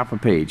see. Top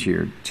of page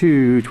here,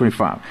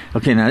 225.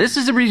 Okay, now this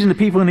is the reason the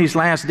people in these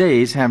last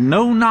days have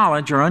no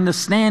knowledge or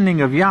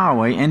understanding of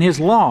Yahweh and His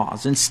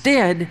laws.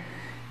 Instead,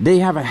 they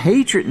have a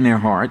hatred in their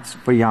hearts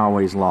for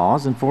Yahweh's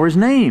laws and for His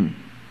name.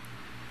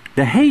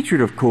 The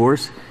hatred, of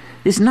course,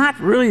 is not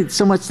really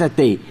so much that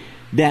they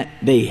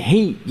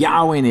hate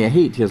Yahweh and they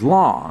hate His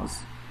laws.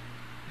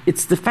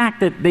 It's the fact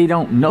that they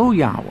don't know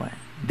Yahweh.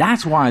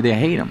 That's why they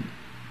hate Him.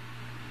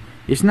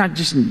 It's not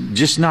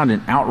just not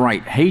an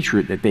outright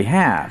hatred that they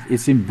have.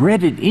 It's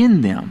embedded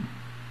in them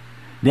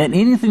that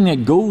anything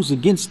that goes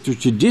against the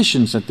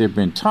traditions that they've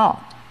been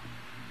taught,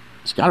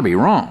 it's got to be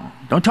wrong.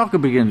 Don't talk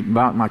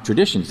about my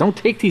traditions. Don't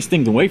take these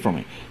things away from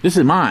me. This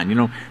is mine. You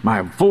know,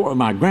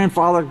 my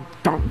grandfather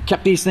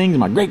kept these things,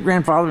 my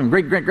great-grandfather and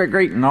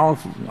great-great-great-great, and all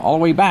the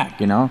way back,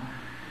 you know.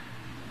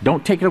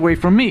 Don't take it away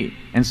from me.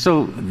 And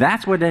so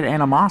that's where that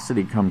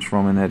animosity comes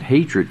from, and that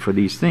hatred for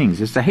these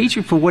things. It's the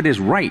hatred for what is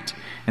right.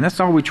 And that's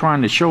all we're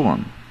trying to show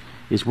them,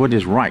 is what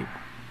is right.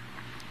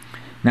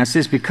 Now it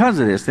says because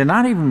of this, they're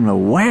not even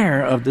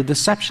aware of the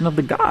deception of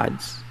the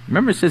gods.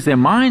 Remember, it says their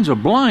minds are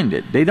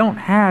blinded. They don't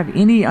have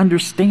any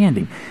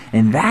understanding.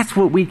 And that's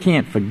what we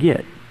can't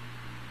forget.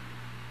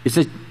 It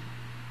says,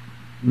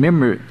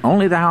 remember,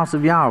 only the house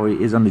of Yahweh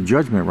is under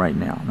judgment right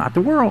now, not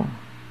the world.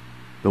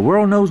 The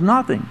world knows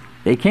nothing.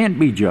 They can't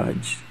be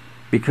judged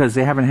because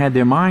they haven't had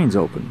their minds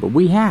open. But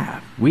we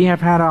have. We have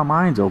had our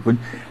minds open.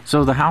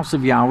 So the house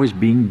of Yahweh is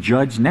being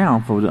judged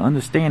now for the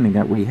understanding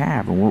that we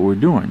have and what we're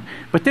doing.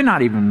 But they're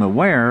not even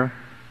aware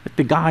that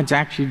the gods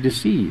actually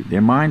deceive.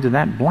 Their minds are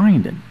that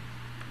blinded.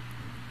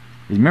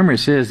 Remember, it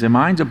says their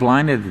minds are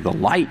blinded to the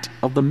light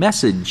of the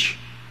message.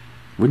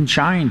 Wouldn't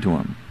shine to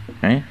them.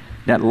 Okay?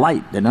 That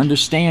light, that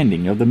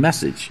understanding of the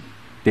message.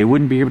 They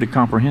wouldn't be able to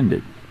comprehend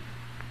it.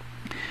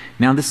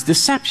 Now this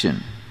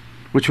deception,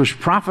 which was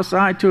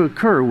prophesied to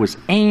occur, was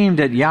aimed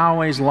at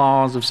Yahweh's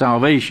laws of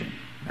salvation.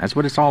 That's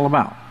what it's all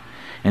about.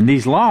 And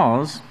these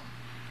laws,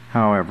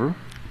 however,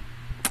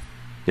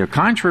 they're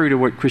contrary to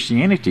what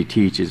Christianity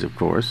teaches, of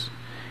course,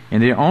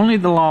 and they're only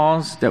the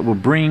laws that will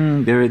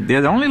bring, they're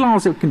the only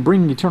laws that can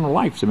bring eternal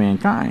life to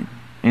mankind.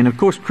 And of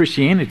course,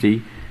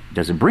 Christianity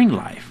doesn't bring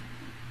life.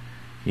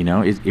 You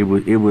know,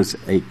 it was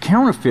a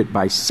counterfeit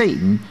by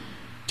Satan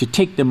to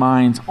take the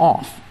minds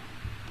off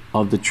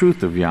of the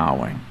truth of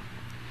Yahweh.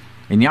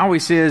 And Yahweh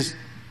says,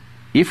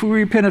 if we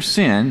repent of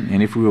sin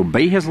and if we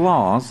obey His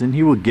laws, then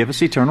He will give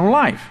us eternal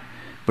life.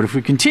 But if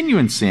we continue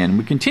in sin,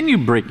 we continue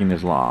breaking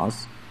His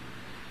laws,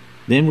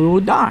 then we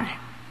will die.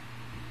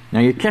 Now,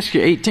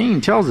 Yeshua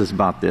 18 tells us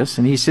about this,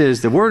 and he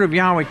says, the word of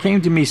Yahweh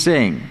came to me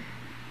saying,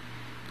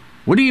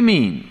 what do you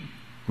mean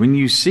when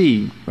you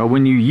see, or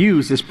when you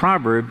use this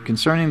proverb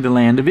concerning the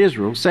land of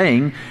Israel,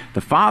 saying,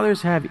 the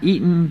fathers have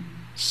eaten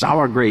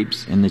sour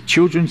grapes, and the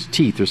children's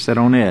teeth are set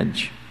on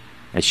edge?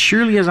 As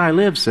surely as I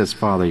live, says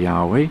Father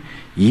Yahweh,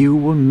 you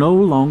will no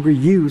longer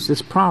use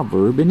this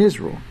proverb in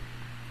Israel.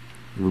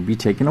 It will be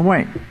taken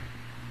away.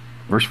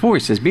 Verse 4, he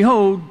says,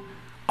 behold,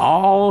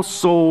 all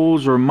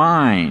souls are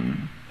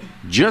mine.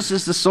 Just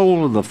as the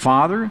soul of the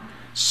Father,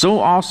 so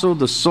also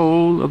the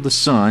soul of the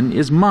Son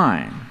is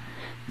mine.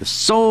 The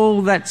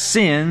soul that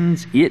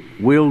sins, it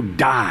will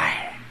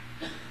die.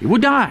 It will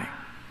die.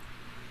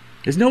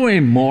 There's no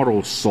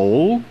immortal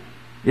soul.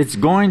 It's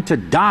going to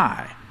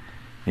die.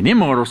 An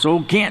immortal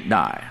soul can't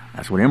die.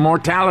 That's what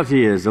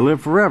immortality is, to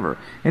live forever.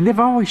 And they've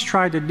always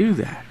tried to do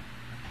that.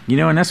 You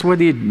know, and that's where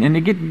they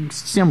get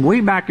some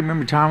way back,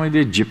 remember time of the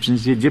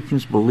Egyptians. The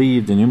Egyptians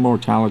believed in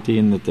immortality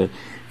and that the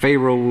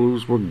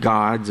pharaohs were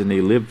gods and they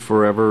lived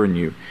forever, and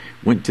you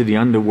went to the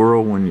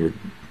underworld when you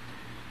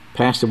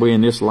passed away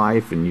in this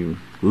life and you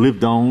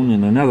lived on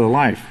in another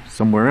life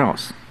somewhere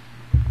else.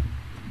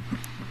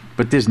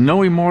 But there's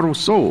no immortal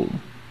soul.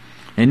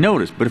 And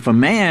notice, but if a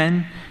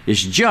man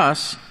is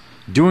just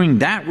doing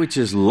that which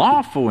is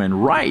lawful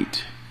and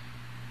right.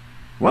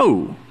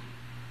 Whoa.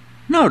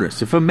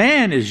 Notice, if a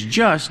man is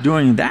just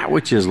doing that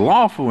which is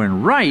lawful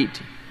and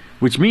right,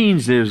 which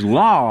means there's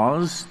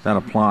laws that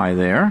apply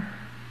there.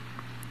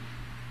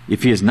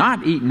 If he has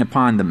not eaten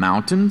upon the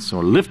mountains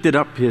or lifted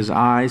up his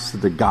eyes to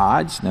the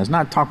gods. Now, it's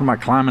not talking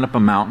about climbing up a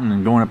mountain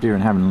and going up there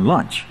and having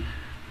lunch.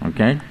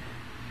 Okay?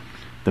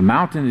 The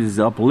mountain is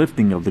the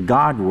uplifting of the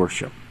God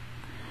worship.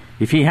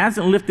 If he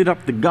hasn't lifted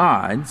up the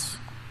gods,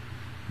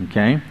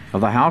 okay,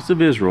 of the house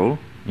of Israel,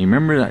 you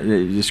remember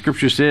the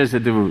scripture says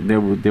that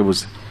there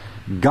was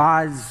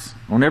gods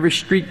on every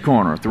street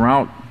corner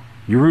throughout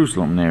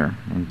Jerusalem there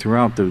and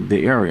throughout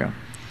the area.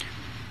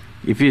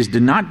 If he has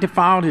not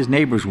defiled his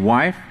neighbor's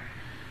wife,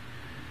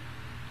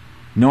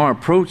 nor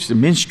approached the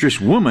menstruous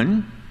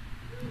woman.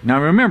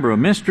 Now remember, a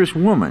menstruous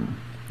woman,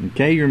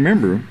 okay, you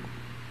remember,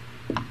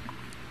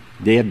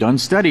 they have done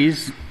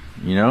studies,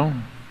 you know,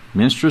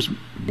 menstruous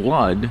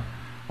blood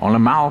on the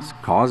mouth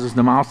causes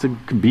the mouth to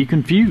be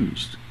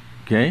confused,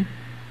 okay?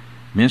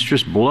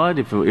 Menstruous blood,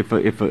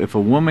 if a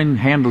woman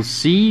handles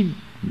seed,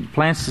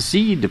 plants the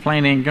seed, the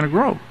plant ain't going to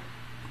grow,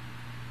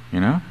 you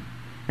know?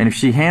 And if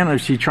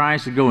she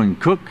tries to go and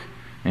cook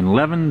and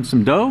leaven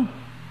some dough,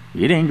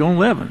 it ain't going to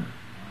leaven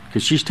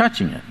because she's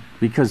touching it.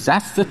 because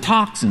that's the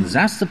toxins,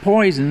 that's the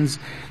poisons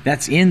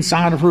that's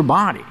inside of her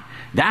body.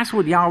 That's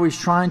what Yahweh's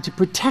trying to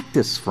protect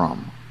us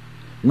from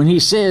when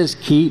he says,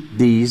 keep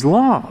these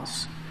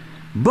laws.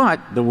 But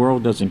the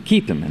world doesn't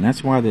keep them, and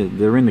that's why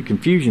they're in the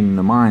confusion in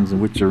the minds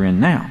in which they're in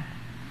now.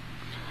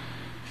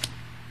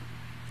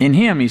 In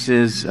him, he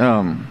says,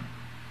 and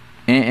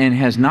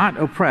has not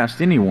oppressed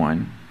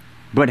anyone,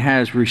 but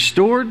has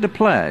restored the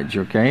pledge,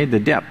 okay, the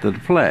depth of the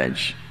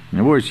pledge. In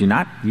other words, you're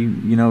not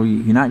going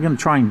to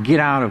try and get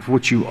out of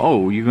what you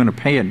owe. You're going to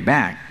pay it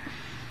back.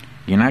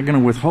 You're not going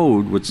to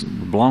withhold what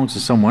belongs to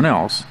someone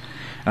else.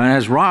 And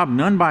has robbed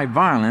none by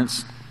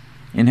violence,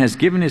 and has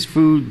given his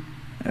food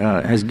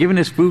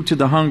to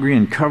the hungry,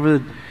 and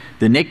covered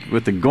the naked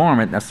with the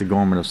garment. That's the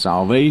garment of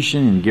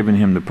salvation, and given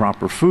him the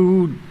proper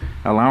food,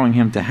 allowing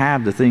him to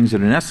have the things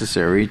that are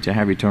necessary to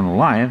have eternal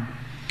life.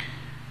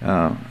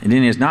 And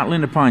then he has not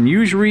lent upon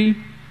usury,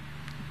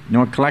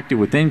 nor collected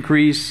with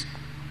increase,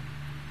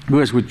 who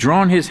has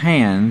withdrawn his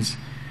hands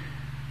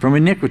from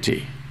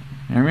iniquity.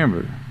 Now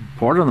remember,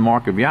 part of the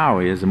mark of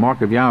Yahweh is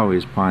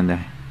upon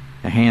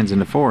the hands and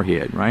the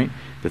forehead, right?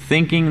 The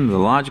thinking, the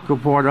logical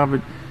part of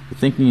it, the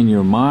thinking in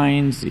your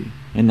minds,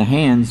 and the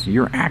hands,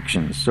 your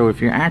actions. So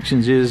if your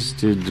actions is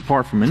to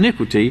depart from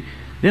iniquity,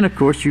 then of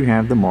course you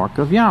have the mark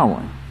of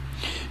Yahweh.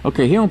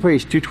 Okay, here on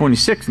page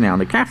 226 now,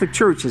 the Catholic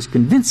Church has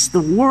convinced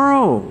the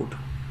world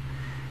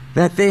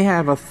that they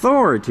have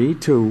authority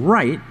to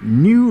write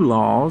new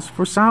laws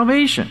for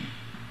salvation.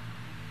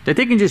 That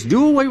they can just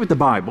do away with the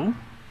Bible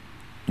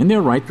and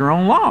they'll write their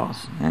own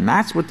laws. And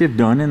that's what they've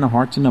done in the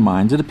hearts and the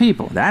minds of the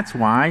people. That's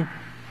why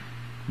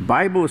the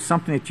Bible is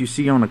something that you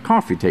see on a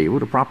coffee table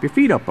to prop your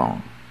feet up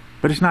on.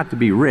 But it's not to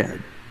be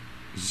read.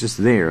 It's just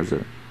there as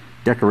a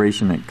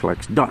decoration that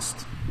collects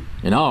dust.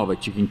 And all of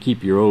it, you can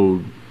keep your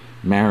old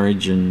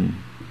marriage and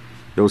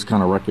those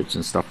kind of records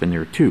and stuff in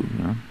there too.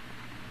 You know?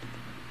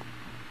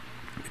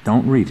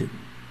 Don't read it.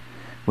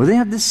 Well, they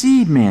have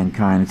deceived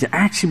mankind into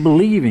actually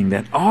believing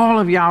that all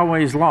of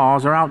Yahweh's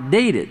laws are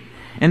outdated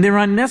and they're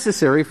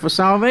unnecessary for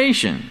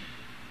salvation.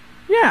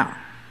 Yeah.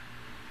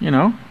 You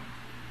know,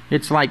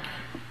 it's like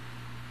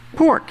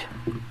pork.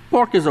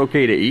 Pork is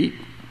okay to eat.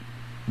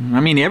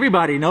 I mean,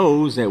 everybody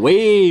knows that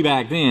way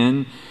back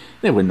then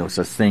there was no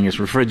such thing as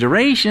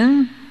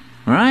refrigeration,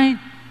 right?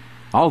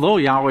 Although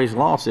Yahweh's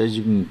law says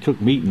you can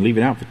cook meat and leave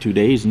it out for 2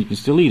 days and you can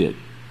still eat it.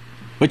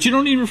 But you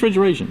don't need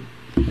refrigeration.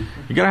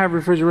 You got to have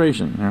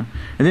refrigeration. You know?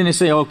 And then they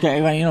say,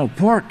 okay, well,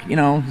 pork,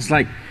 it's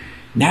like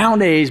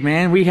nowadays,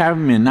 man, we have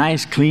them in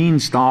nice clean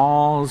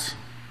stalls,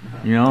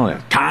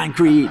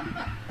 concrete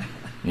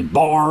and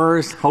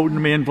bars holding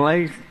them in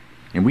place.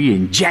 And we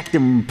inject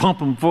them, pump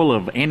them full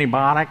of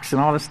antibiotics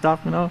and all this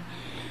stuff,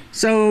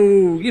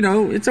 So,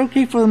 it's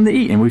okay for them to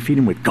eat. And we feed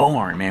them with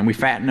corn, man. We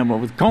fatten them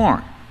up with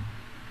corn.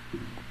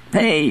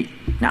 Hey,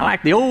 not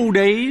like the old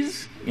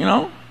days,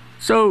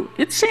 So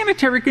it's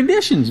sanitary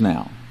conditions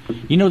now.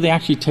 They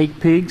actually take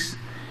pigs,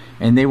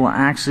 and they will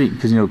actually,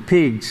 because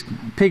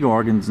pig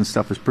organs and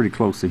stuff is pretty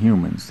close to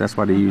humans. That's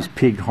why they use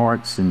pig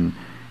hearts and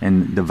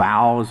the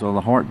valves or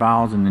the heart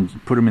valves, and then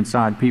put them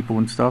inside people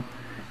and stuff.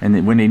 And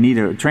then when they need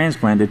a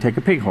transplant, they take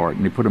a pig heart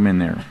and they put them in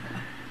there.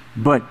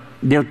 But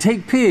they'll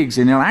take pigs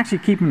and they'll actually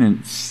keep them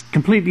in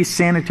completely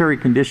sanitary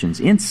conditions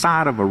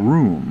inside of a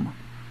room,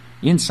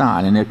 and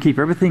they'll keep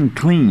everything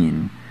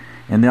clean.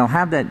 And they'll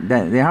have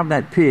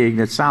that pig,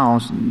 that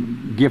sows,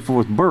 give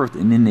forth birth,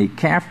 and then they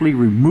carefully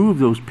remove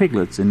those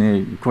piglets. And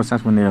of course,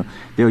 that's when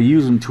they'll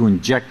use them to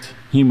inject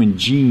human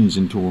genes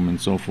into them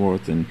and so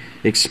forth, and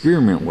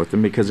experiment with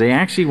them, because they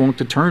actually want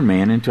to turn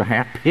man into a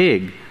half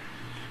pig,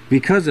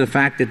 because of the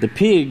fact that the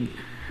pig,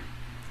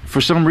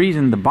 for some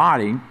reason, the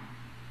body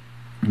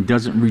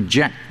doesn't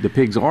reject the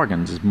pig's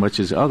organs as much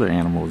as other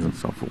animals and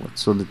so forth,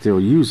 so that they'll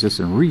use this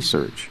in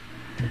research.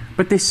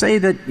 But they say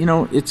that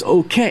it's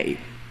okay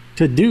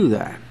to do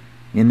that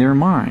in their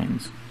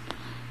minds.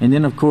 And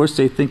then of course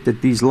they think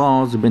that these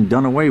laws have been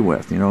done away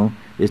with.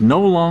 It's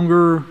no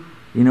longer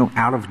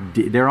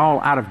they're all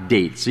out of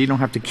date, so you don't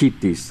have to keep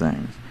these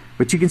things.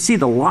 But you can see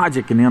the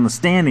logic and the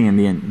understanding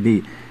and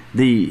the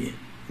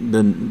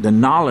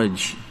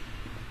knowledge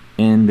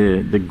and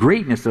the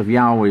greatness of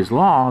Yahweh's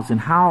laws, and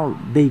how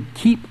they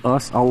keep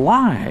us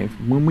alive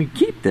when we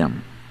keep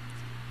them.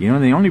 They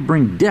only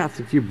bring death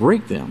if you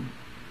break them.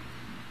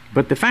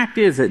 But the fact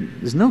is that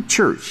there's no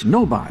church,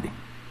 nobody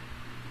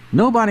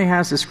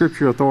has the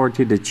scriptural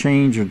authority to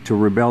change or to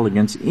rebel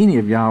against any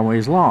of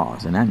Yahweh's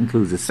laws. And that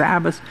includes the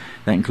Sabbath,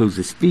 that includes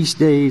his feast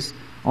days,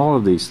 all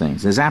of these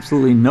things. There's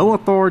absolutely no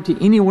authority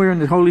anywhere in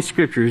the Holy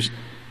Scriptures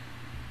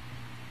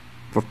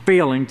for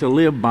failing to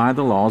live by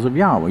the laws of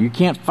Yahweh. You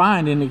can't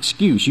find an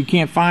excuse. You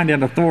can't find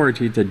that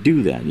authority to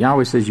do that.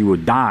 Yahweh says you will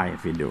die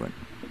if you do it,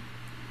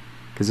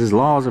 because his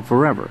laws are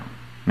forever.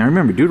 Now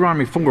remember,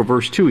 Deuteronomy 4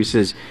 verse 2, he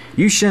says,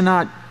 you shall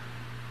not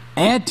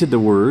add to the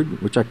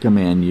word which I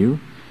command you,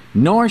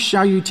 nor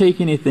shall you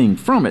take anything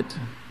from it,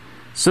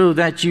 so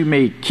that you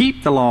may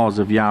keep the laws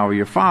of Yahweh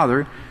your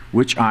Father,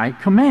 which I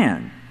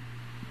command.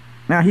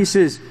 Now he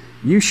says,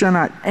 you shall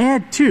not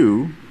add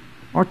to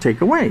or take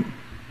away.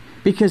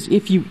 Because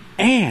if you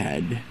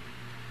add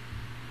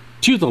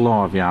to the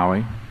law of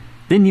Yahweh,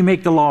 then you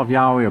make the law of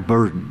Yahweh a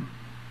burden.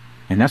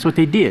 And that's what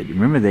they did.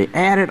 Remember, they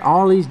added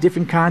all these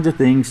different kinds of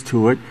things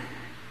to it,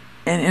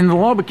 and the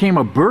law became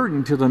a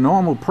burden to the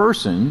normal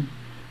person,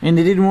 and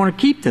they didn't want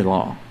to keep the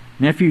law.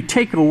 Now, if you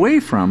take away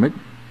from it,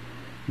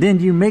 then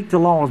you make the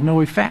law of no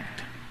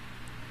effect,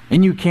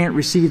 and you can't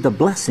receive the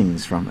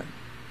blessings from it.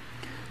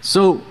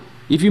 So,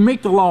 if you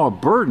make the law a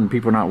burden,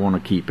 people not want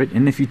to keep it,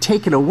 and if you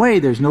take it away,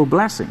 there's no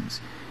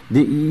blessings.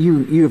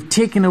 You have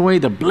taken away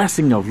the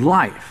blessing of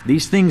life,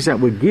 these things that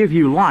would give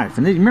you life.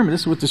 And then, remember,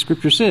 this is what the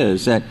scripture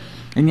says, that,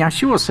 and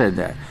Yeshua said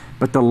that,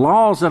 but the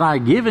laws that I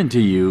give unto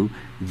you,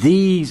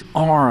 these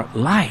are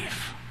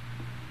life.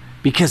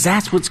 Because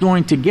that's what's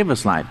going to give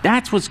us life.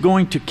 That's what's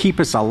going to keep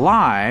us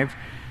alive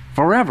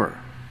forever,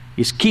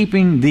 is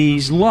keeping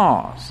these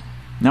laws.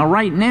 Now,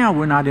 right now,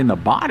 we're not in the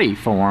body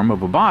form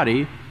of a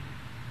body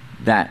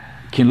that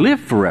can live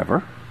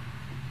forever,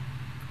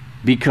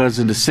 because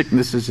of the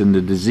sicknesses and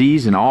the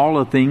disease and all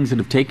the things that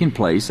have taken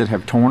place that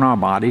have torn our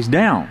bodies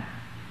down.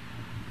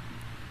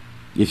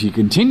 If you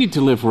continue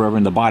to live forever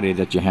in the body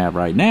that you have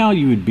right now,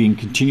 you would be in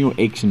continual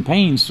aches and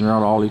pains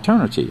throughout all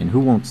eternity. And who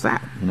wants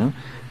that, you know?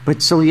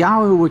 But so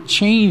Yahweh would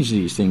change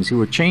these things. He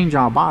would change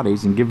our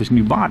bodies and give us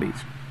new bodies.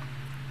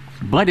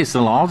 But it's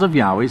the laws of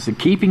Yahweh, it's the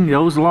keeping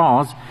those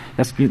laws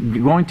that's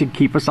going to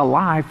keep us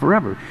alive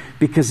forever.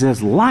 Because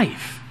there's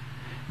life.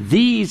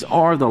 These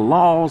are the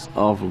laws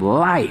of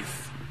life.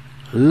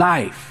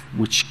 Life,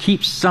 which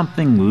keeps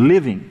something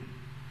living.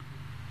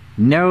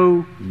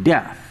 No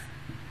death.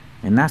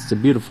 And that's the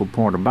beautiful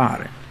part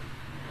about it.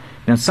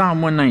 Now,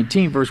 Psalm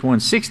 119, verse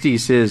 160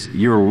 says,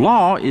 your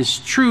law is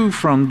true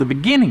from the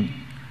beginning.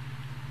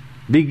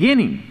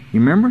 Beginning. You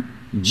remember?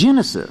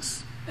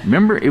 Genesis.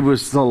 Remember, it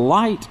was the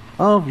light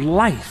of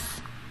life.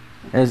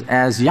 As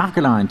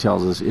Yachanan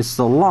tells us, it's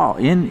the law.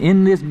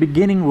 In this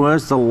beginning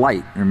was the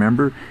light,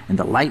 remember? And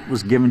the light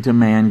was given to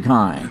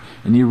mankind.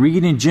 And you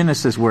read in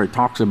Genesis where it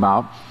talks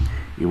about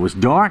it was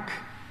dark,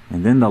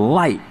 and then the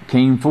light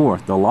came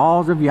forth. The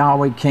laws of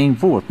Yahweh came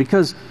forth.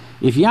 Because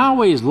if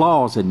Yahweh's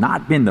laws had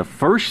not been the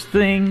first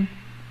thing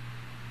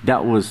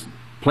that was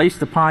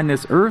placed upon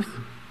this earth,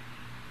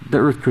 the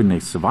earth couldn't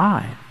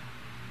survive.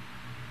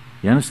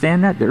 You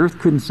understand that? The earth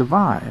couldn't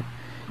survive.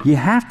 You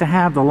have to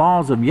have the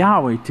laws of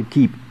Yahweh to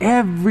keep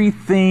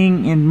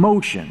everything in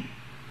motion.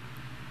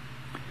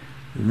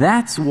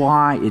 That's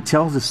why it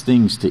tells us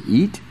things to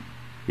eat.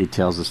 It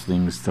tells us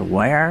things to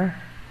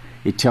wear.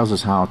 It tells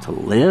us how to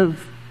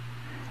live.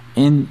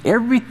 And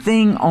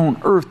everything on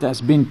earth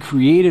that's been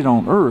created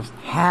on earth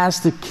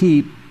has to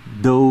keep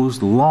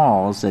those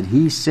laws that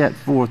He set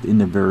forth in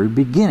the very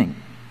beginning.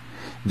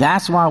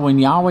 That's why when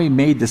Yahweh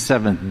made the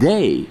seventh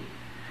day,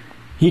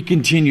 He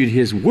continued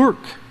His work,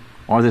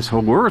 or this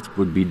whole earth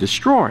would be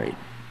destroyed,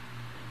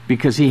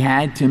 because He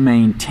had to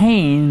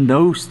maintain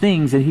those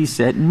things that He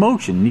set in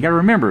motion. You got to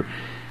remember,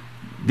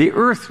 the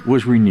earth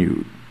was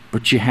renewed,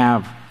 but you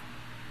have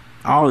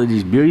all of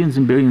these billions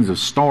and billions of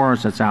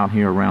stars that's out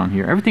here around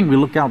here. Everything we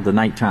look out the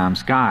nighttime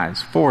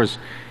skies for us,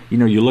 you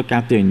know, you look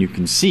out there and you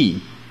can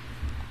see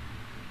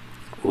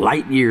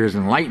light years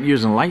and light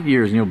years and light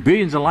years, you know,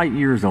 billions of light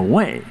years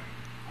away.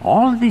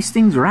 All of these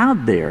things are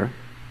out there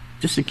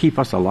just to keep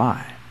us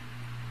alive.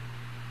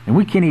 And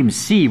we can't even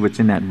see what's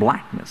in that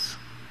blackness.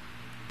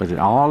 But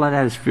all of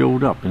that is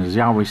filled up. And as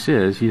Yahweh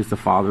says, He is the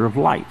Father of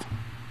light.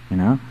 You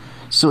know?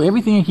 So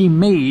everything He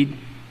made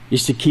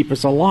is to keep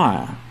us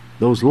alive.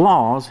 Those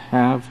laws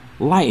have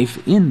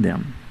life in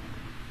them.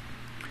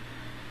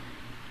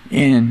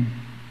 And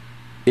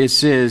it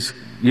says,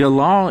 your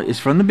law is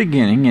from the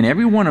beginning, and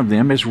every one of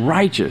them is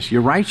righteous.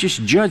 Your righteous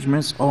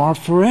judgments are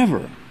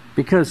forever.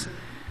 Because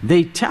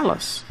they tell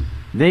us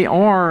they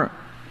are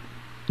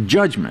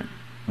judgment.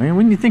 I mean,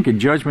 when you think of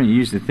judgment, you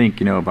usually think,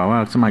 you know, about,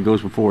 well, somebody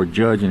goes before a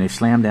judge and they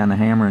slam down the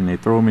hammer and they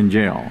throw him in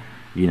jail,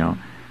 you know.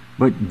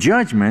 But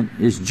judgment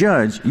is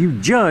judge. You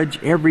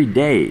judge every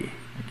day,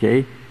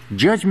 okay?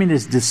 Judgment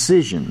is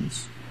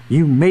decisions.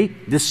 You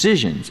make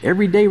decisions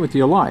every day with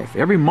your life.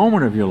 Every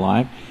moment of your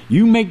life,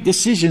 you make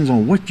decisions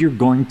on what you're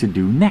going to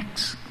do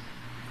next.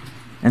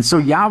 And so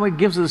Yahweh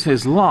gives us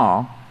His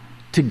law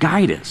to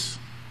guide us.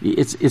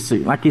 It's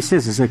like He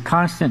says, it's a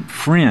constant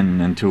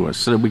friend unto us,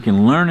 so that we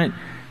can learn it,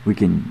 we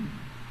can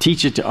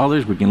teach it to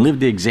others, we can live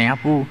the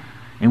example,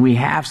 and we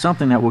have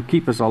something that will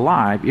keep us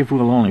alive if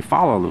we'll only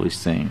follow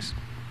these things.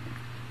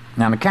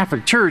 Now, in the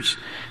Catholic Church,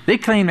 they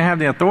claim to have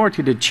the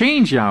authority to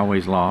change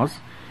Yahweh's laws,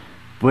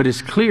 but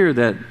it's clear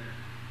that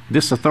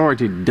this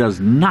authority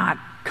does not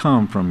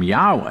come from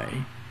Yahweh.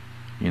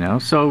 You know,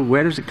 so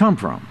where does it come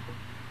from?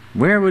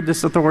 Where would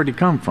this authority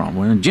come from?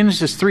 Well, in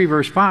Genesis 3,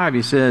 verse 5,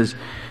 He says,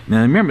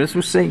 now remember, this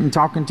was Satan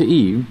talking to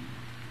Eve,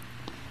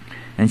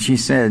 and she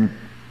said,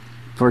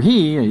 for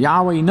He,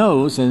 Yahweh,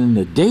 knows that in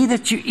the day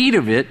that you eat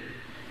of it,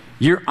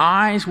 your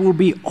eyes will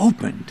be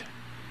opened,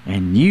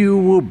 and you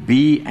will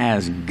be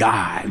as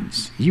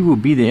gods. You will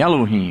be the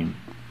Elohim,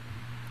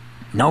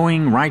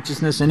 knowing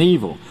righteousness and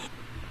evil.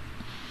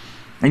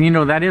 And you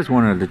know, that is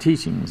one of the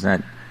teachings,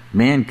 that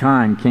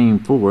mankind came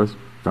forth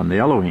from the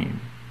Elohim.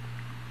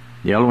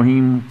 The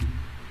Elohim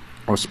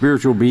or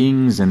spiritual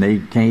beings, and they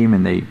came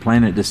and they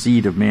planted the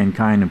seed of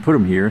mankind and put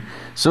them here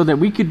so that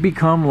we could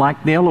become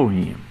like the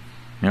Elohim.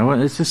 You know,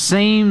 it's the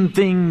same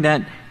thing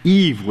that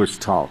Eve was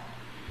taught.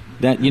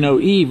 That,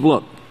 Eve,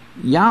 look,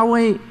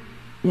 Yahweh,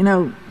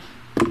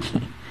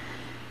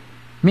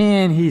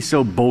 man, he's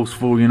so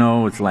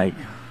boastful, it's like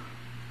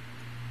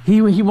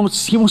he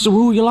wants to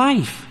rule your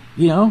life,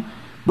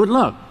 But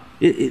look,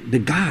 the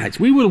gods,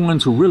 we were the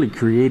ones who really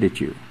created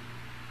you.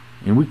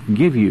 And we can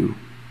give you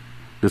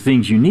the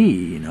things you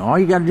need, All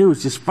you got to do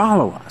is just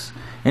follow us.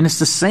 And it's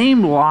the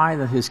same lie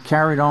that has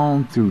carried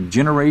on through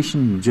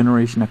generation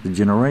after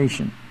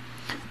generation.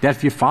 That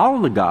if you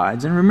follow the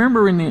gods, and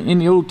remember in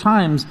the old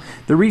times,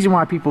 the reason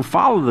why people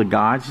follow the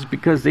gods is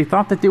because they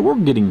thought that they were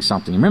getting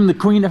something. Remember the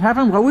Queen of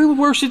Heaven? Well, we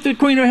worship the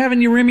Queen of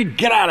Heaven, you Remy,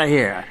 get out of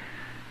here.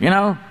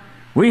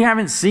 We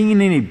haven't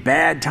seen any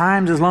bad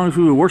times as long as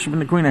we were worshiping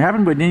the Queen of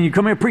Heaven, but then you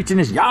come here preaching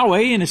this Yahweh,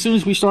 and as soon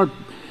as we start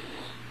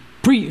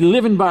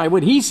living by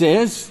what he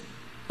says,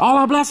 all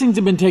our blessings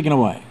have been taken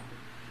away.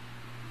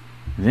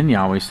 And then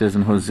Yahweh says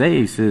in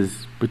Hosea, he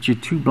says, but you're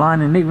too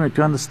blind and ignorant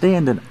to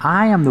understand that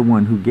I am the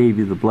one who gave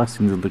you the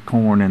blessings of the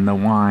corn and the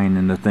wine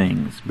and the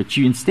things. But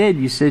you said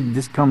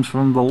this comes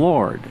from the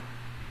Lord,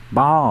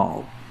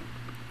 Baal.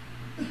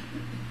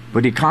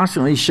 But he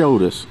constantly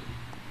showed us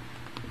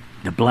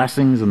the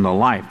blessings and the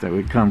life that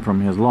would come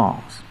from his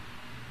laws.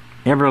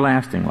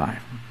 Everlasting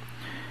life.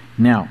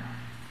 Now,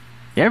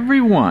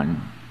 every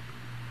one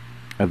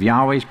of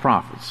Yahweh's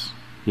prophets,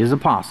 his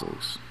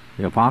apostles,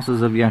 the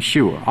apostles of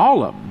Yeshua,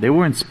 all of them, they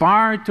were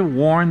inspired to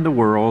warn the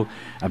world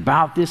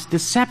about this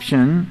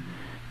deception,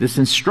 this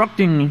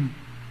instructing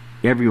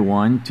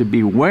everyone to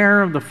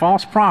beware of the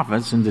false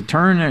prophets and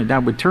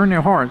that would turn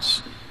their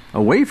hearts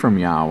away from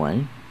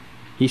Yahweh.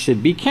 He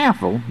said, be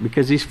careful,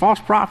 because these false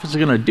prophets are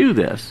going to do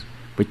this,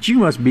 but you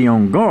must be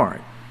on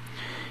guard.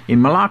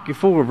 In Malachi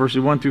 4,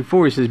 verses 1 through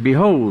 4, he says,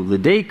 behold, the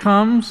day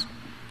comes,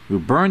 will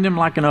burn them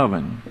like an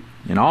oven,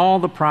 and all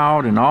the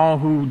proud and all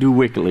who do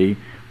wickedly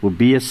will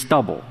be as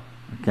stubble.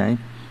 Okay?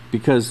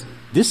 Because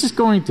this is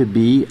going to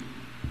be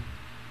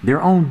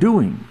their own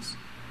doings.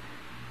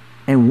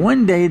 And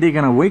one day they're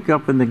going to wake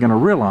up and they're going to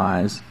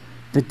realize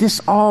that this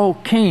all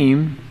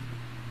came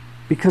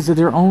because of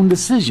their own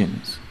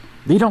decisions.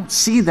 They don't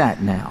see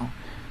that now.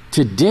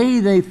 Today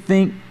they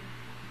think,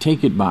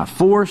 take it by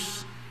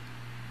force.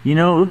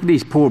 Look at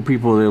these poor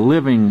people. They're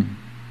living,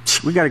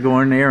 we got to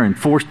go in there and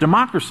force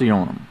democracy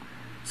on them.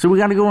 So we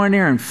got to go in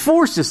there and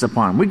force this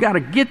upon them. We got to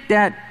get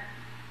that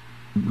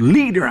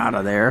leader out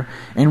of there,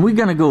 and we're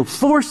going to go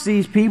force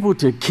these people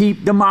to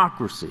keep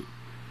democracy.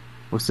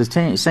 What's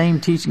the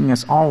same teaching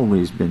that's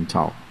always been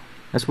taught?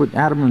 That's what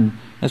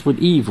that's what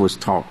Eve was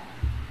taught.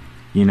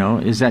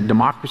 Is that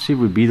democracy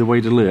would be the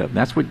way to live.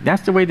 That's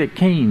the way that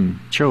Cain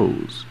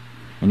chose,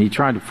 and he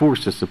tried to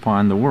force this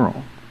upon the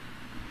world.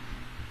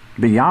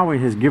 But Yahweh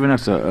has given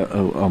us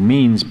a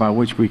means by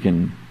which we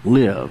can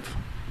live,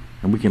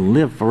 and we can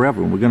live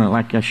forever. And we're going to,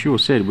 like Yeshua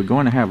said, we're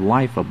going to have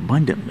life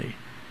abundantly.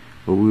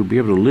 But we'll be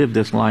able to live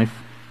this life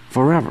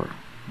forever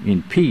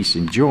in peace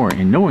and joy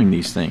and knowing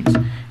these things.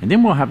 And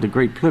then we'll have the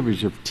great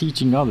privilege of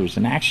teaching others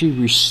and actually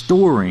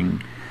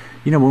restoring.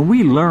 When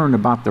we learn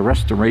about the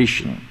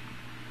restoration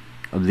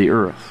of the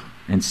earth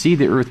and see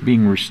the earth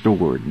being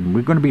restored, and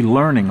we're going to be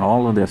learning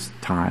all of this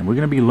time. We're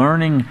going to be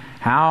learning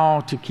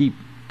how to keep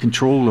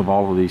control of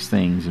all of these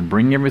things and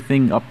bring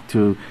everything up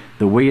to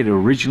the way it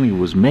originally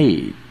was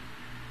made.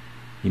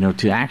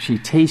 To actually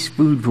taste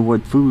food for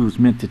what food was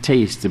meant to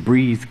taste, to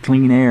breathe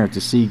clean air,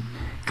 to see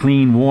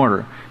clean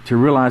water, to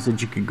realize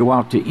that you could go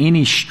out to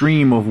any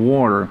stream of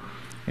water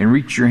and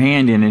reach your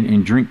hand in it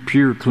and drink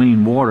pure,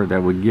 clean water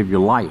that would give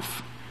you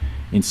life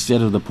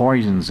instead of the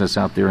poisons that's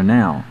out there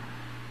now.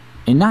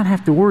 And not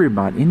have to worry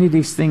about any of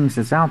these things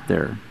that's out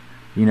there,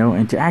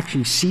 and to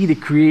actually see the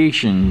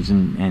creations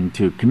and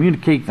to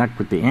communicate like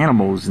with the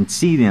animals and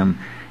see them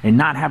and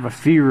not have a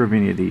fear of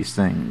any of these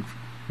things.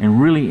 And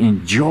really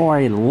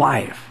enjoy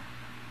life.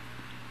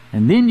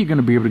 And then you're going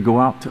to be able to go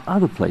out to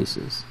other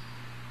places.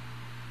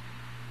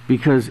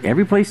 Because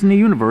every place in the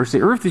universe,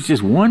 the earth is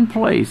just one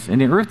place. And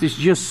the earth is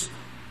just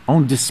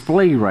on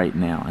display right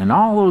now. And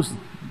all those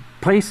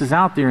places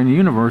out there in the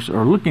universe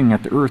are looking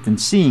at the earth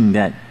and seeing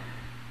that,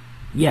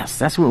 yes,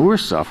 that's what we're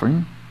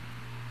suffering.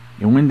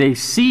 And when they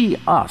see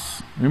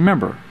us,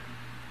 remember,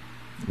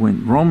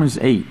 when Romans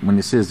 8, when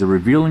it says the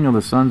revealing of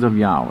the sons of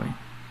Yahweh,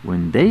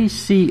 when they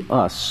see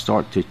us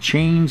start to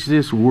change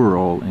this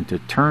world and to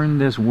turn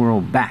this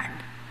world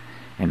back,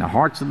 and the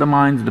hearts of the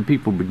minds of the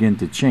people begin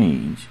to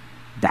change,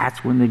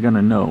 that's when they're going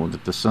to know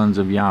that the sons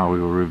of Yahweh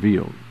were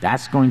revealed.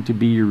 That's going to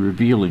be your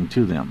revealing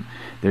to them.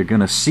 They're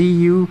going to see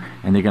you,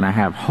 and they're going to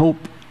have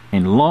hope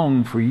and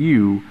long for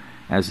you,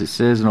 as it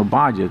says in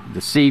Obadiah,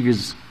 the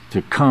Saviors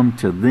to come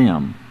to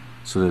them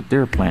so that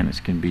their planets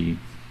can be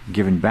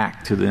given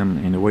back to them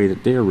in the way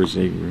that they're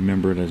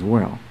remembered as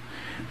well.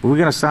 But we're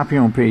going to stop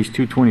here on page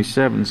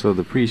 227 so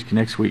the priest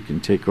next week can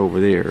take over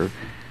there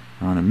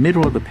on the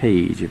middle of the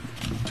page of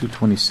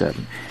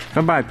 227.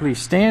 Everybody, please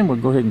stand. We'll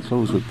go ahead and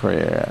close with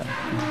prayer.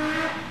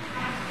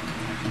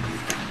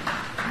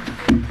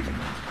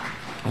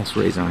 Let's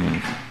raise our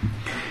hands.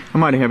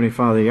 Almighty Heavenly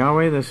Father,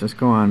 Yahweh, let's just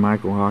go on.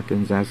 Michael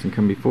Hawkins, ask and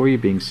come before you,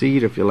 being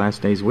seed of your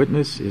last day's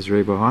witness,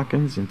 Yisrayl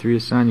Hawkins, and through your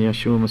Son,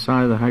 Yeshua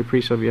Messiah, the high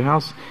priest of your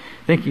house.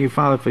 Thank you,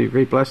 Father, for your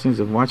great blessings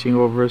of watching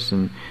over us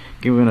and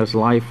giving us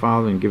life,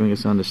 Father, and giving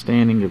us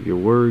understanding of your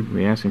word.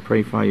 We ask and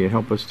pray, Father, you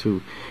help us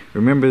to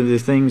remember the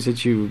things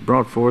that you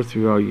brought forth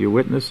through your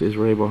witness,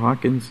 Yisrayl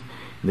Hawkins,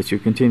 and that you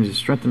continue to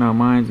strengthen our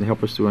minds and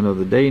help us through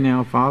another day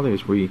now, Father,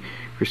 as we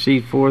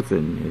proceed forth,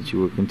 and that you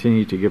will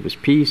continue to give us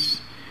peace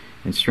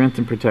and strength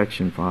and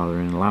protection, Father,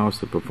 and allow us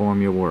to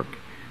perform your work.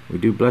 We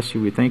do bless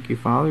you. We thank you,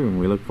 Father, and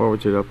we look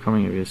forward to the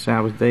upcoming of your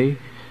Sabbath day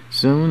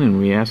soon, and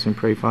we ask and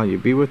pray, Father, you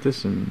be with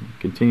us and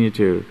continue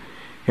to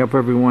help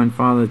everyone,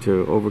 Father,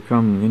 to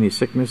overcome any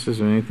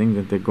sicknesses or anything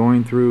that they're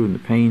going through and the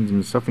pains and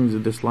the sufferings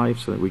of this life,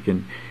 so that we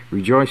can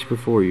rejoice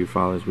before you,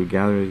 Father, as we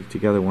gather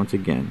together once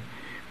again.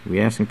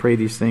 We ask and pray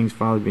these things,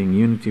 Father, being in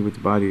unity with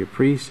the body of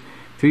priests,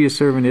 through your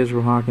servant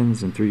Yisrayl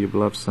Hawkins, and through your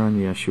beloved Son,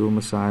 Yeshua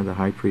Messiah, the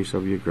high priest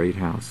of your great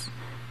house.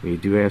 We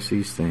do ask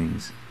these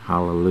things.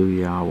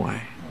 Hallelujah, Yahweh.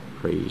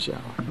 Praise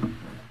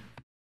Yahweh.